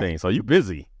all the things. So you're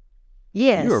busy.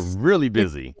 Yes, you're really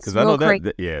busy because I know that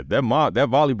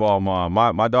volleyball mom.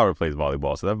 My daughter plays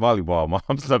volleyball, so that volleyball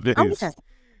mom stuff is.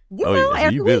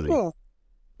 Every weekend.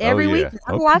 Every week.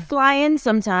 I fly in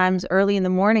sometimes early in the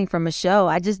morning from a show.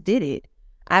 I just did it.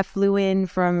 I flew in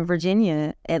from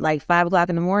Virginia at like 5 o'clock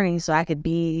in the morning so I could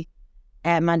be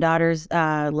at my daughter's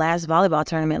last volleyball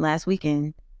tournament last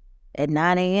weekend at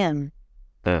 9 a.m.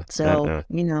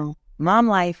 Mom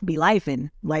life be lifing.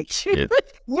 Like,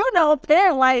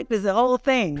 parent life is a whole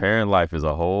thing. Parent life is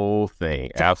a whole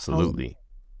thing. Absolutely.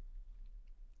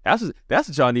 That's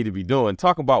what y'all need to be doing.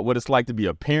 Talking about what it's like to be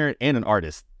a parent and an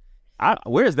artist.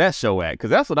 Where's that show at?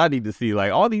 Because that's what I need to see.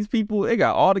 Like all these people, they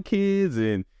got all the kids,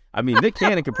 and I mean Nick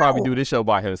Cannon could probably do this show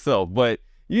by himself. But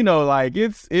like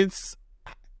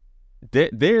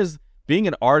there's being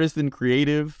an artist and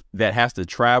creative that has to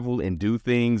travel and do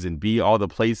things and be all the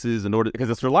places in order because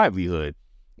it's their livelihood,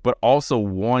 but also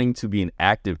wanting to be an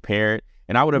active parent.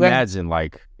 And I would imagine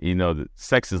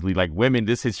sexistly, like women,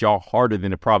 this hits y'all harder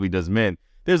than it probably does men.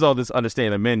 There's all this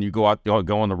understanding that men, you go on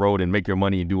the road and make your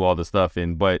money and do all this stuff.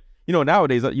 But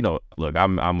nowadays, look,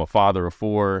 I'm a father of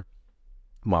 4.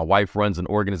 My wife runs an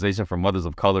organization for mothers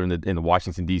of color in the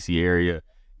Washington, D.C. area.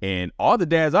 And all the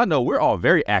dads I know, we're all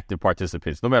very active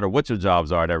participants, no matter what your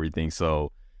jobs are and everything.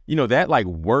 So, that like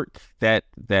work, that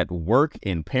work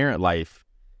in parent life,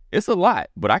 it's a lot.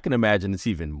 But I can imagine it's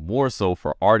even more so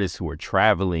for artists who are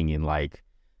traveling and like,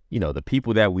 the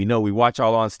people that we know, we watch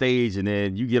all on stage, and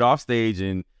then you get off stage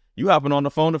and you hopping on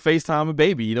the phone to FaceTime a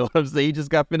baby. You know what I'm saying? You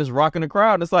just got finished rocking the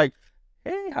crowd. And it's like,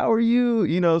 hey, how are you?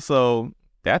 So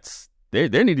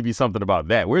there need to be something about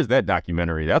that. Where's that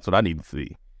documentary? That's what I need to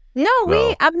see. Part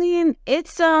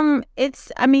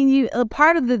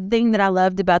of the thing that I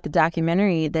loved about the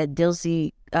documentary that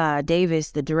Dilsey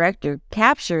Davis, the director,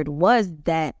 captured was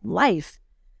that life.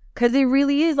 Because it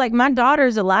really is like my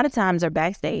daughters a lot of times are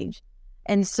backstage.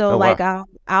 And so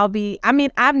I'll be,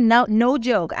 I'm no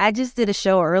joke. I just did a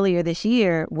show earlier this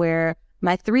year where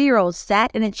my 3-year-old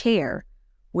sat in a chair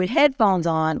with headphones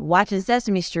on watching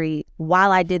Sesame Street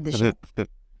while I did the show.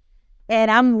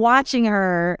 And I'm watching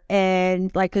her,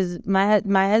 and like, cause my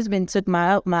husband took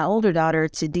my older daughter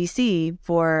to DC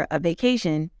for a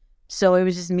vacation, so it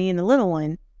was just me and the little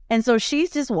one, and so she's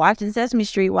just watching Sesame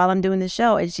Street while I'm doing the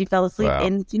show, and she fell asleep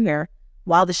in the chair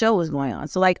while the show was going on.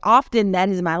 So like, often that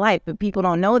is my life, but people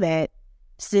don't know that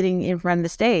sitting in front of the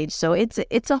stage. So it's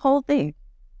a whole thing.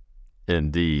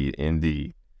 Indeed.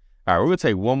 All right, we're gonna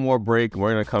take one more break, and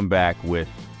we're gonna come back with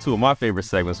 2 of my favorite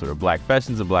segments, which are Black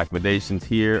Fashions and Black Mendations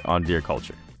here on Dear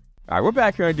Culture. All right, we're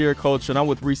back here on Dear Culture, and I'm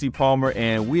with Rissi Palmer,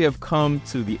 and we have come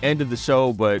to the end of the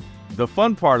show, but the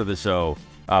fun part of the show,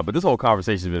 but this whole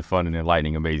conversation has been fun and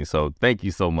enlightening, amazing, so thank you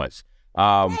so much.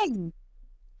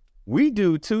 We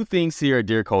do 2 things here at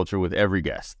Dear Culture with every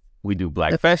guest. We do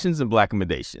Black Fashions and Black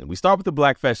Mendations. We start with the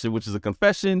Black Fashion, which is a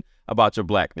confession about your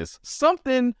Blackness,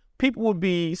 something people would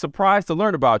be surprised to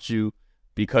learn about you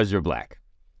because you're Black.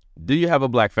 Do you have a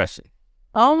Black fashion?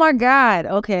 Oh my God.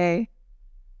 Okay.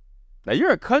 Now you're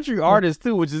a country artist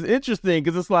too, which is interesting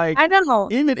because it's like, I know,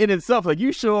 even in itself, like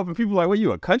you show up and people are like, well,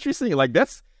 you a country singer? Like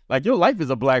that's like your life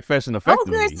is a Black fashion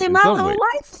effectively. Oh, my whole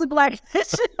life is a Black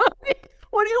fashion.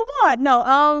 What do you want? No,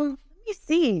 let me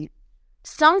see.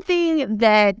 Something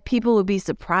that people would be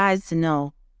surprised to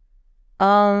know.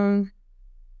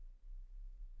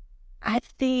 I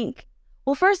think,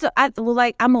 well, first,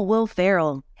 I'm a Will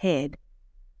Ferrell head.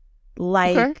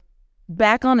 Like,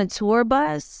 back on a tour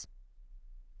bus,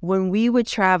 when we would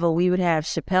travel, we would have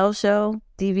Chappelle Show,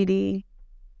 DVD,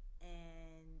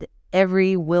 and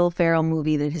every Will Ferrell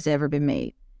movie that has ever been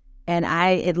made. And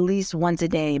I, at least once a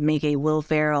day, make a Will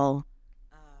Ferrell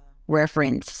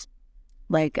reference.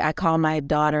 Like, I call my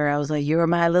daughter, I was like, you're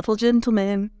my little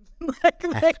gentleman. Like,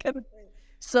 that kind of thing.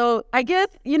 So, I guess,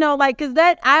 because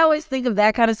I always think of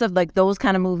that kind of stuff, like those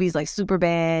kind of movies, like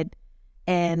Superbad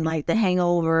and like The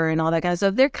Hangover and all that kind of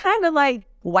stuff. They're kind of like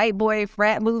white boy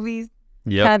frat movies.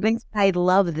 Yep. Kind of things. I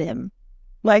love them.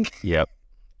 Like, yep.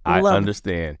 I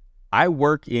understand. I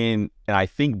work in, and I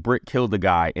think Britt killed the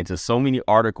guy into so many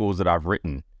articles that I've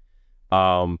written.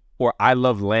 Or I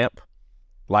love lamp.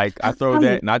 Like, I throw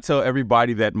that, and I tell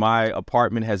everybody that my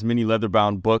apartment has many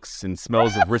leather-bound books and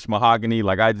smells of rich mahogany,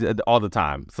 like I did all the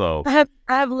time. So I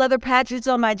have leather patches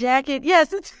on my jacket.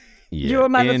 Yes, Yeah,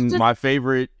 and my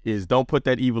favorite is "Don't Put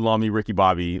That Evil on Me, Ricky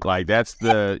Bobby." Like that's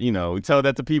the we tell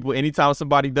that to people anytime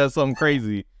somebody does something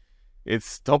crazy.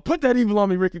 It's "Don't put that evil on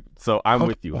me, Ricky." So I'm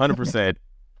with you, 100%.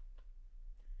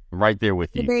 Right there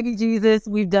with you. Baby Jesus,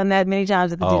 we've done that many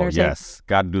times at the dinner table. Oh yes,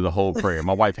 got to do the whole prayer.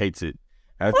 My wife hates it.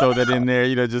 I throw that in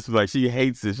there, just like she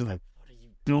hates it. She's like, "What are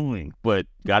you doing?" But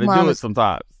got to do it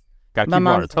sometimes. Got to keep her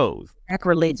on her toes.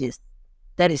 Sacrilegious.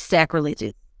 That is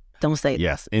sacrilegious. Don't say that.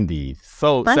 Yes, indeed.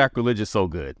 So sacrilegious, so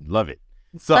good. Love it.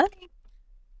 So,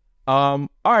 all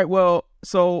right. Well,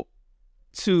 so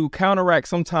to counteract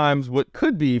sometimes what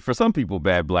could be for some people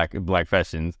bad black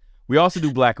fashions, we also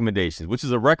do Black Recommendations, which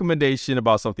is a recommendation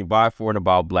about something by, for, and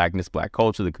about Blackness, Black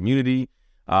culture, the community.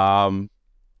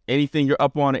 Anything you're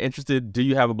up on or interested, do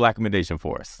you have a Black recommendation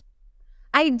for us?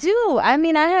 I do. I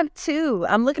mean, I have two.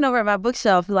 I'm looking over at my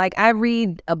bookshelf. Like, I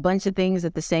read a bunch of things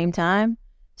at the same time.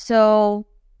 So,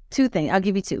 two things. I'll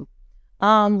give you two.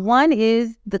 One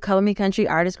is the Color Me Country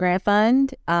Artist Grant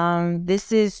Fund.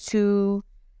 This is to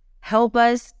help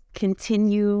us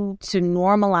continue to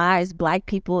normalize Black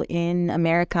people in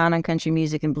Americana country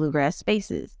music and bluegrass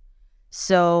spaces.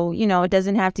 So, you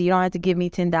don't have to, you don't have to give me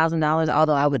 $10,000,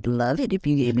 although I would love it if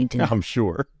you gave me $10,000. I'm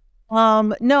sure.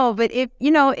 No, but if,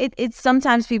 it's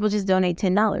sometimes people just donate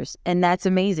 $10 and that's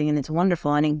amazing and it's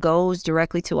wonderful and it goes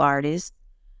directly to artists.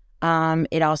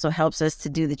 It also helps us to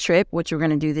do the trip, which we're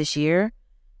going to do this year.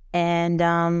 And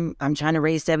I'm trying to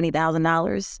raise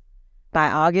 $70,000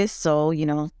 by August. So,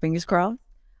 fingers crossed.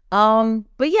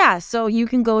 But yeah, so you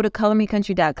can go to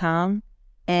colormecountry.com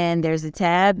and there's a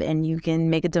tab and you can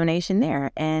make a donation there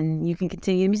and you can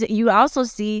continue music. You also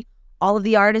see all of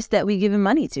the artists that we given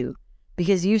money to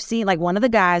because you've seen like one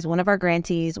of our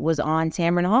grantees was on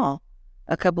Tamron Hall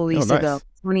a couple weeks ago,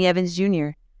 Tony Evans Jr.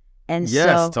 And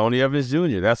yes, Tony Evans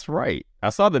Jr. That's right.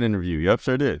 I saw that interview. Yep,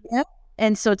 sure did. Yep.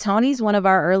 And so Tony's one of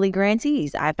our early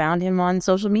grantees. I found him on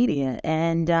social media.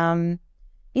 And,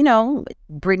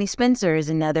 Brittany Spencer is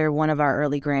another one of our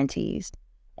early grantees.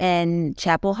 And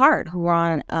Chapel Hart, who were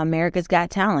on America's Got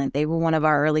Talent, they were one of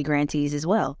our early grantees as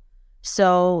well.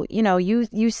 So,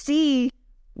 you see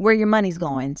where your money's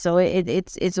going. So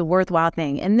it's a worthwhile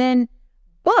thing. And then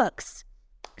books.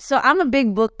 So I'm a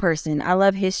big book person. I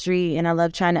love history and I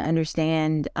love trying to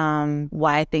understand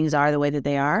why things are the way that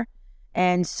they are.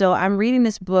 And so I'm reading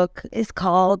this book. It's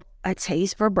called A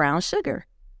Taste for Brown Sugar.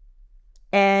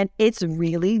 And it's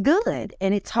really good.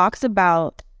 And it talks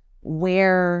about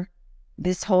where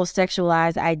this whole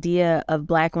sexualized idea of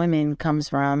Black women comes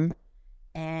from.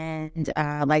 And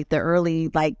like the early,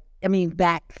 back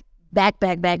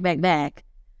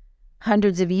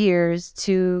hundreds of years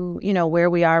to, where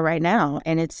we are right now.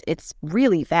 And it's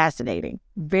really fascinating.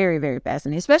 Very, very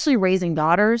fascinating, especially raising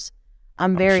daughters.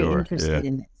 I'm very interested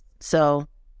in this. So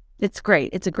it's great.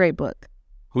 It's a great book.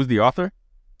 Who's the author?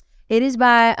 It is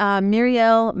by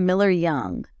Muriel Miller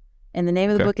Young. And the name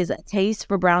of the book is A Taste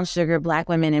for Brown Sugar, Black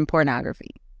Women in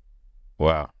Pornography.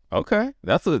 Wow. Okay.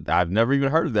 I've never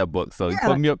even heard of that book. So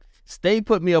you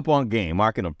put me up on game.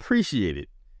 I can appreciate it.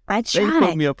 I try. Stay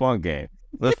put me up on game.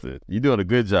 Listen, you're doing a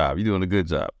good job.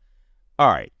 All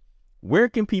right. Where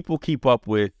can people keep up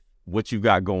with what you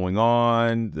got going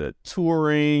on, the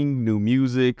touring, new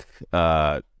music?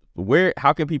 How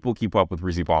can people keep up with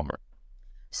Rissi Palmer?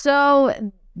 So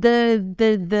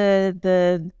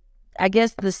I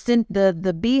guess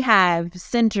the beehive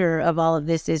center of all of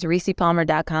this is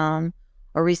RissiPalmer.com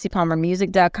or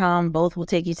RissiPalmerMusic.com. Both will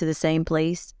take you to the same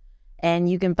place.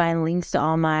 And you can find links to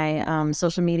all my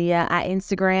social media. I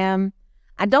Instagram.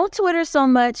 I don't Twitter so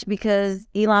much because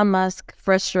Elon Musk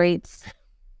frustrates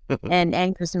and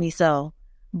angers me so.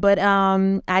 But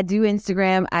I do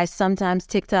Instagram. I sometimes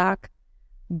TikTok.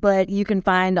 But you can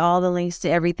find all the links to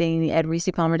everything at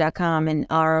RissiPalmer.com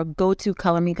or go to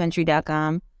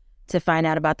ColorMeCountry.com to find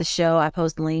out about the show. I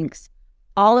post links.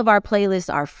 All of our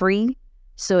playlists are free.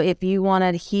 So if you want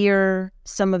to hear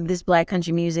some of this Black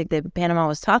country music that Panama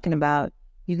was talking about,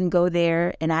 you can go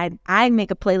there. And I make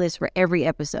a playlist for every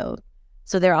episode.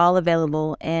 So they're all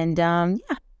available. And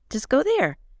just go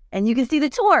there. And you can see the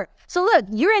tour. So look,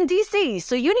 you're in D.C.,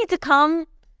 so you need to come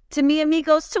to Me and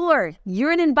Miko's tour.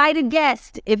 You're an invited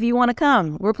guest if you want to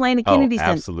come. We're playing the Kennedy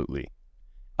Center. Absolutely.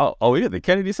 Oh, yeah, the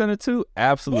Kennedy Center too?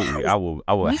 Absolutely. Yes.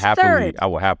 I will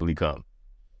happily come.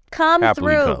 Come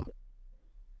through.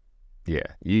 Yeah,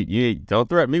 you don't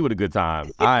threaten me with a good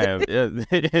time. I am.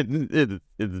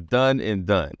 It's done and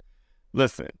done.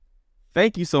 Listen,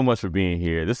 thank you so much for being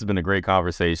here. This has been a great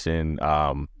conversation.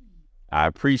 I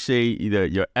appreciate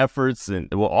your efforts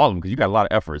and all of them because you got a lot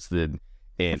of efforts in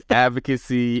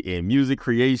advocacy, in music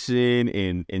creation,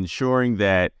 in ensuring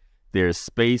that there's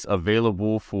space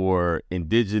available for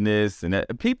indigenous and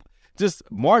people, just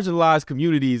marginalized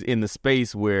communities in the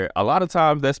space where a lot of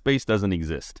times that space doesn't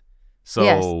exist. So,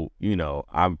 Yes. you know,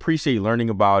 I appreciate learning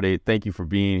about it. Thank you for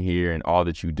being here and all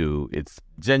that you do. It's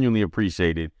genuinely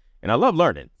appreciated. And I love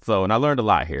learning. And I learned a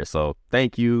lot here. So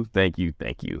thank you, thank you,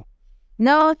 thank you.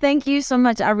 No, thank you so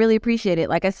much. I really appreciate it.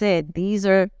 Like I said, these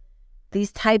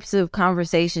types of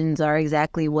conversations are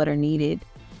exactly what are needed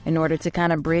in order to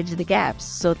kind of bridge the gaps.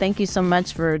 So thank you so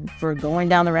much for going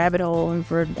down the rabbit hole and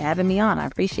for having me on. I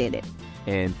appreciate it.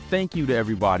 And thank you to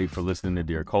everybody for listening to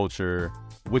Dear Culture,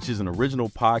 which is an original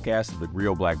podcast of the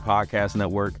Griot Black Podcast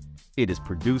Network. It is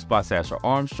produced by Sasha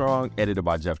Armstrong, edited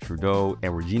by Jeff Trudeau,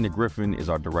 and Regina Griffin is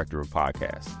our director of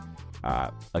podcasts.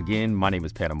 Again, my name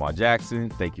is Panama Jackson.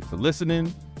 Thank you for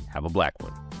listening. Have a black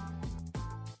one.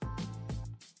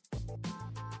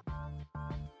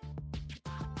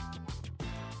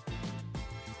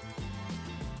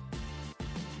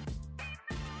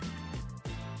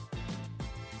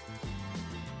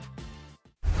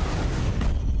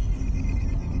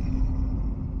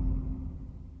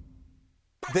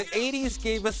 The 80s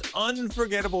gave us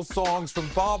unforgettable songs from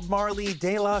Bob Marley,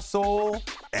 De La Soul,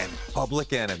 and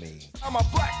Public Enemy. I'm a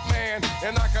black man,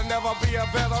 and I can never be a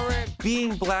veteran.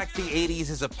 Being Black the 80s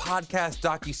is a podcast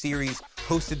docuseries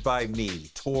hosted by me,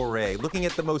 Torre, looking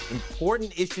at the most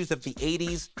important issues of the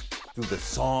 80s through the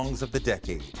songs of the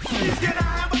decade. Can I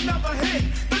have another hit?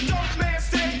 The dope man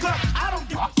said, "Club, I don't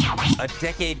give a." A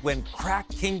decade when crack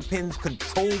kingpins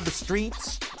controlled the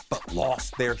streets, but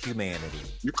lost their humanity.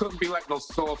 You couldn't be like no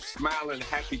soft, smiling,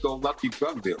 happy-go-lucky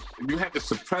drug dealer. You had to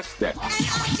suppress that.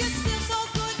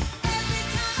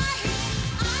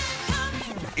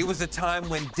 It was a time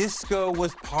when disco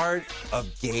was part of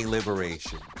gay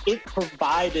liberation. It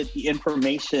provided the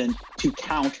information to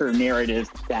counter narratives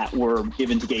that were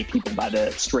given to gay people by the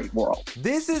straight world.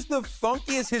 This is the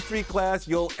funkiest history class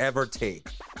you'll ever take.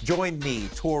 Join me,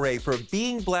 Torre, for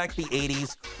Being Black the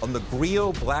 80s on the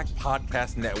Griot Black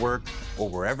Podcast Network or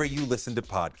wherever you listen to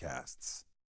podcasts.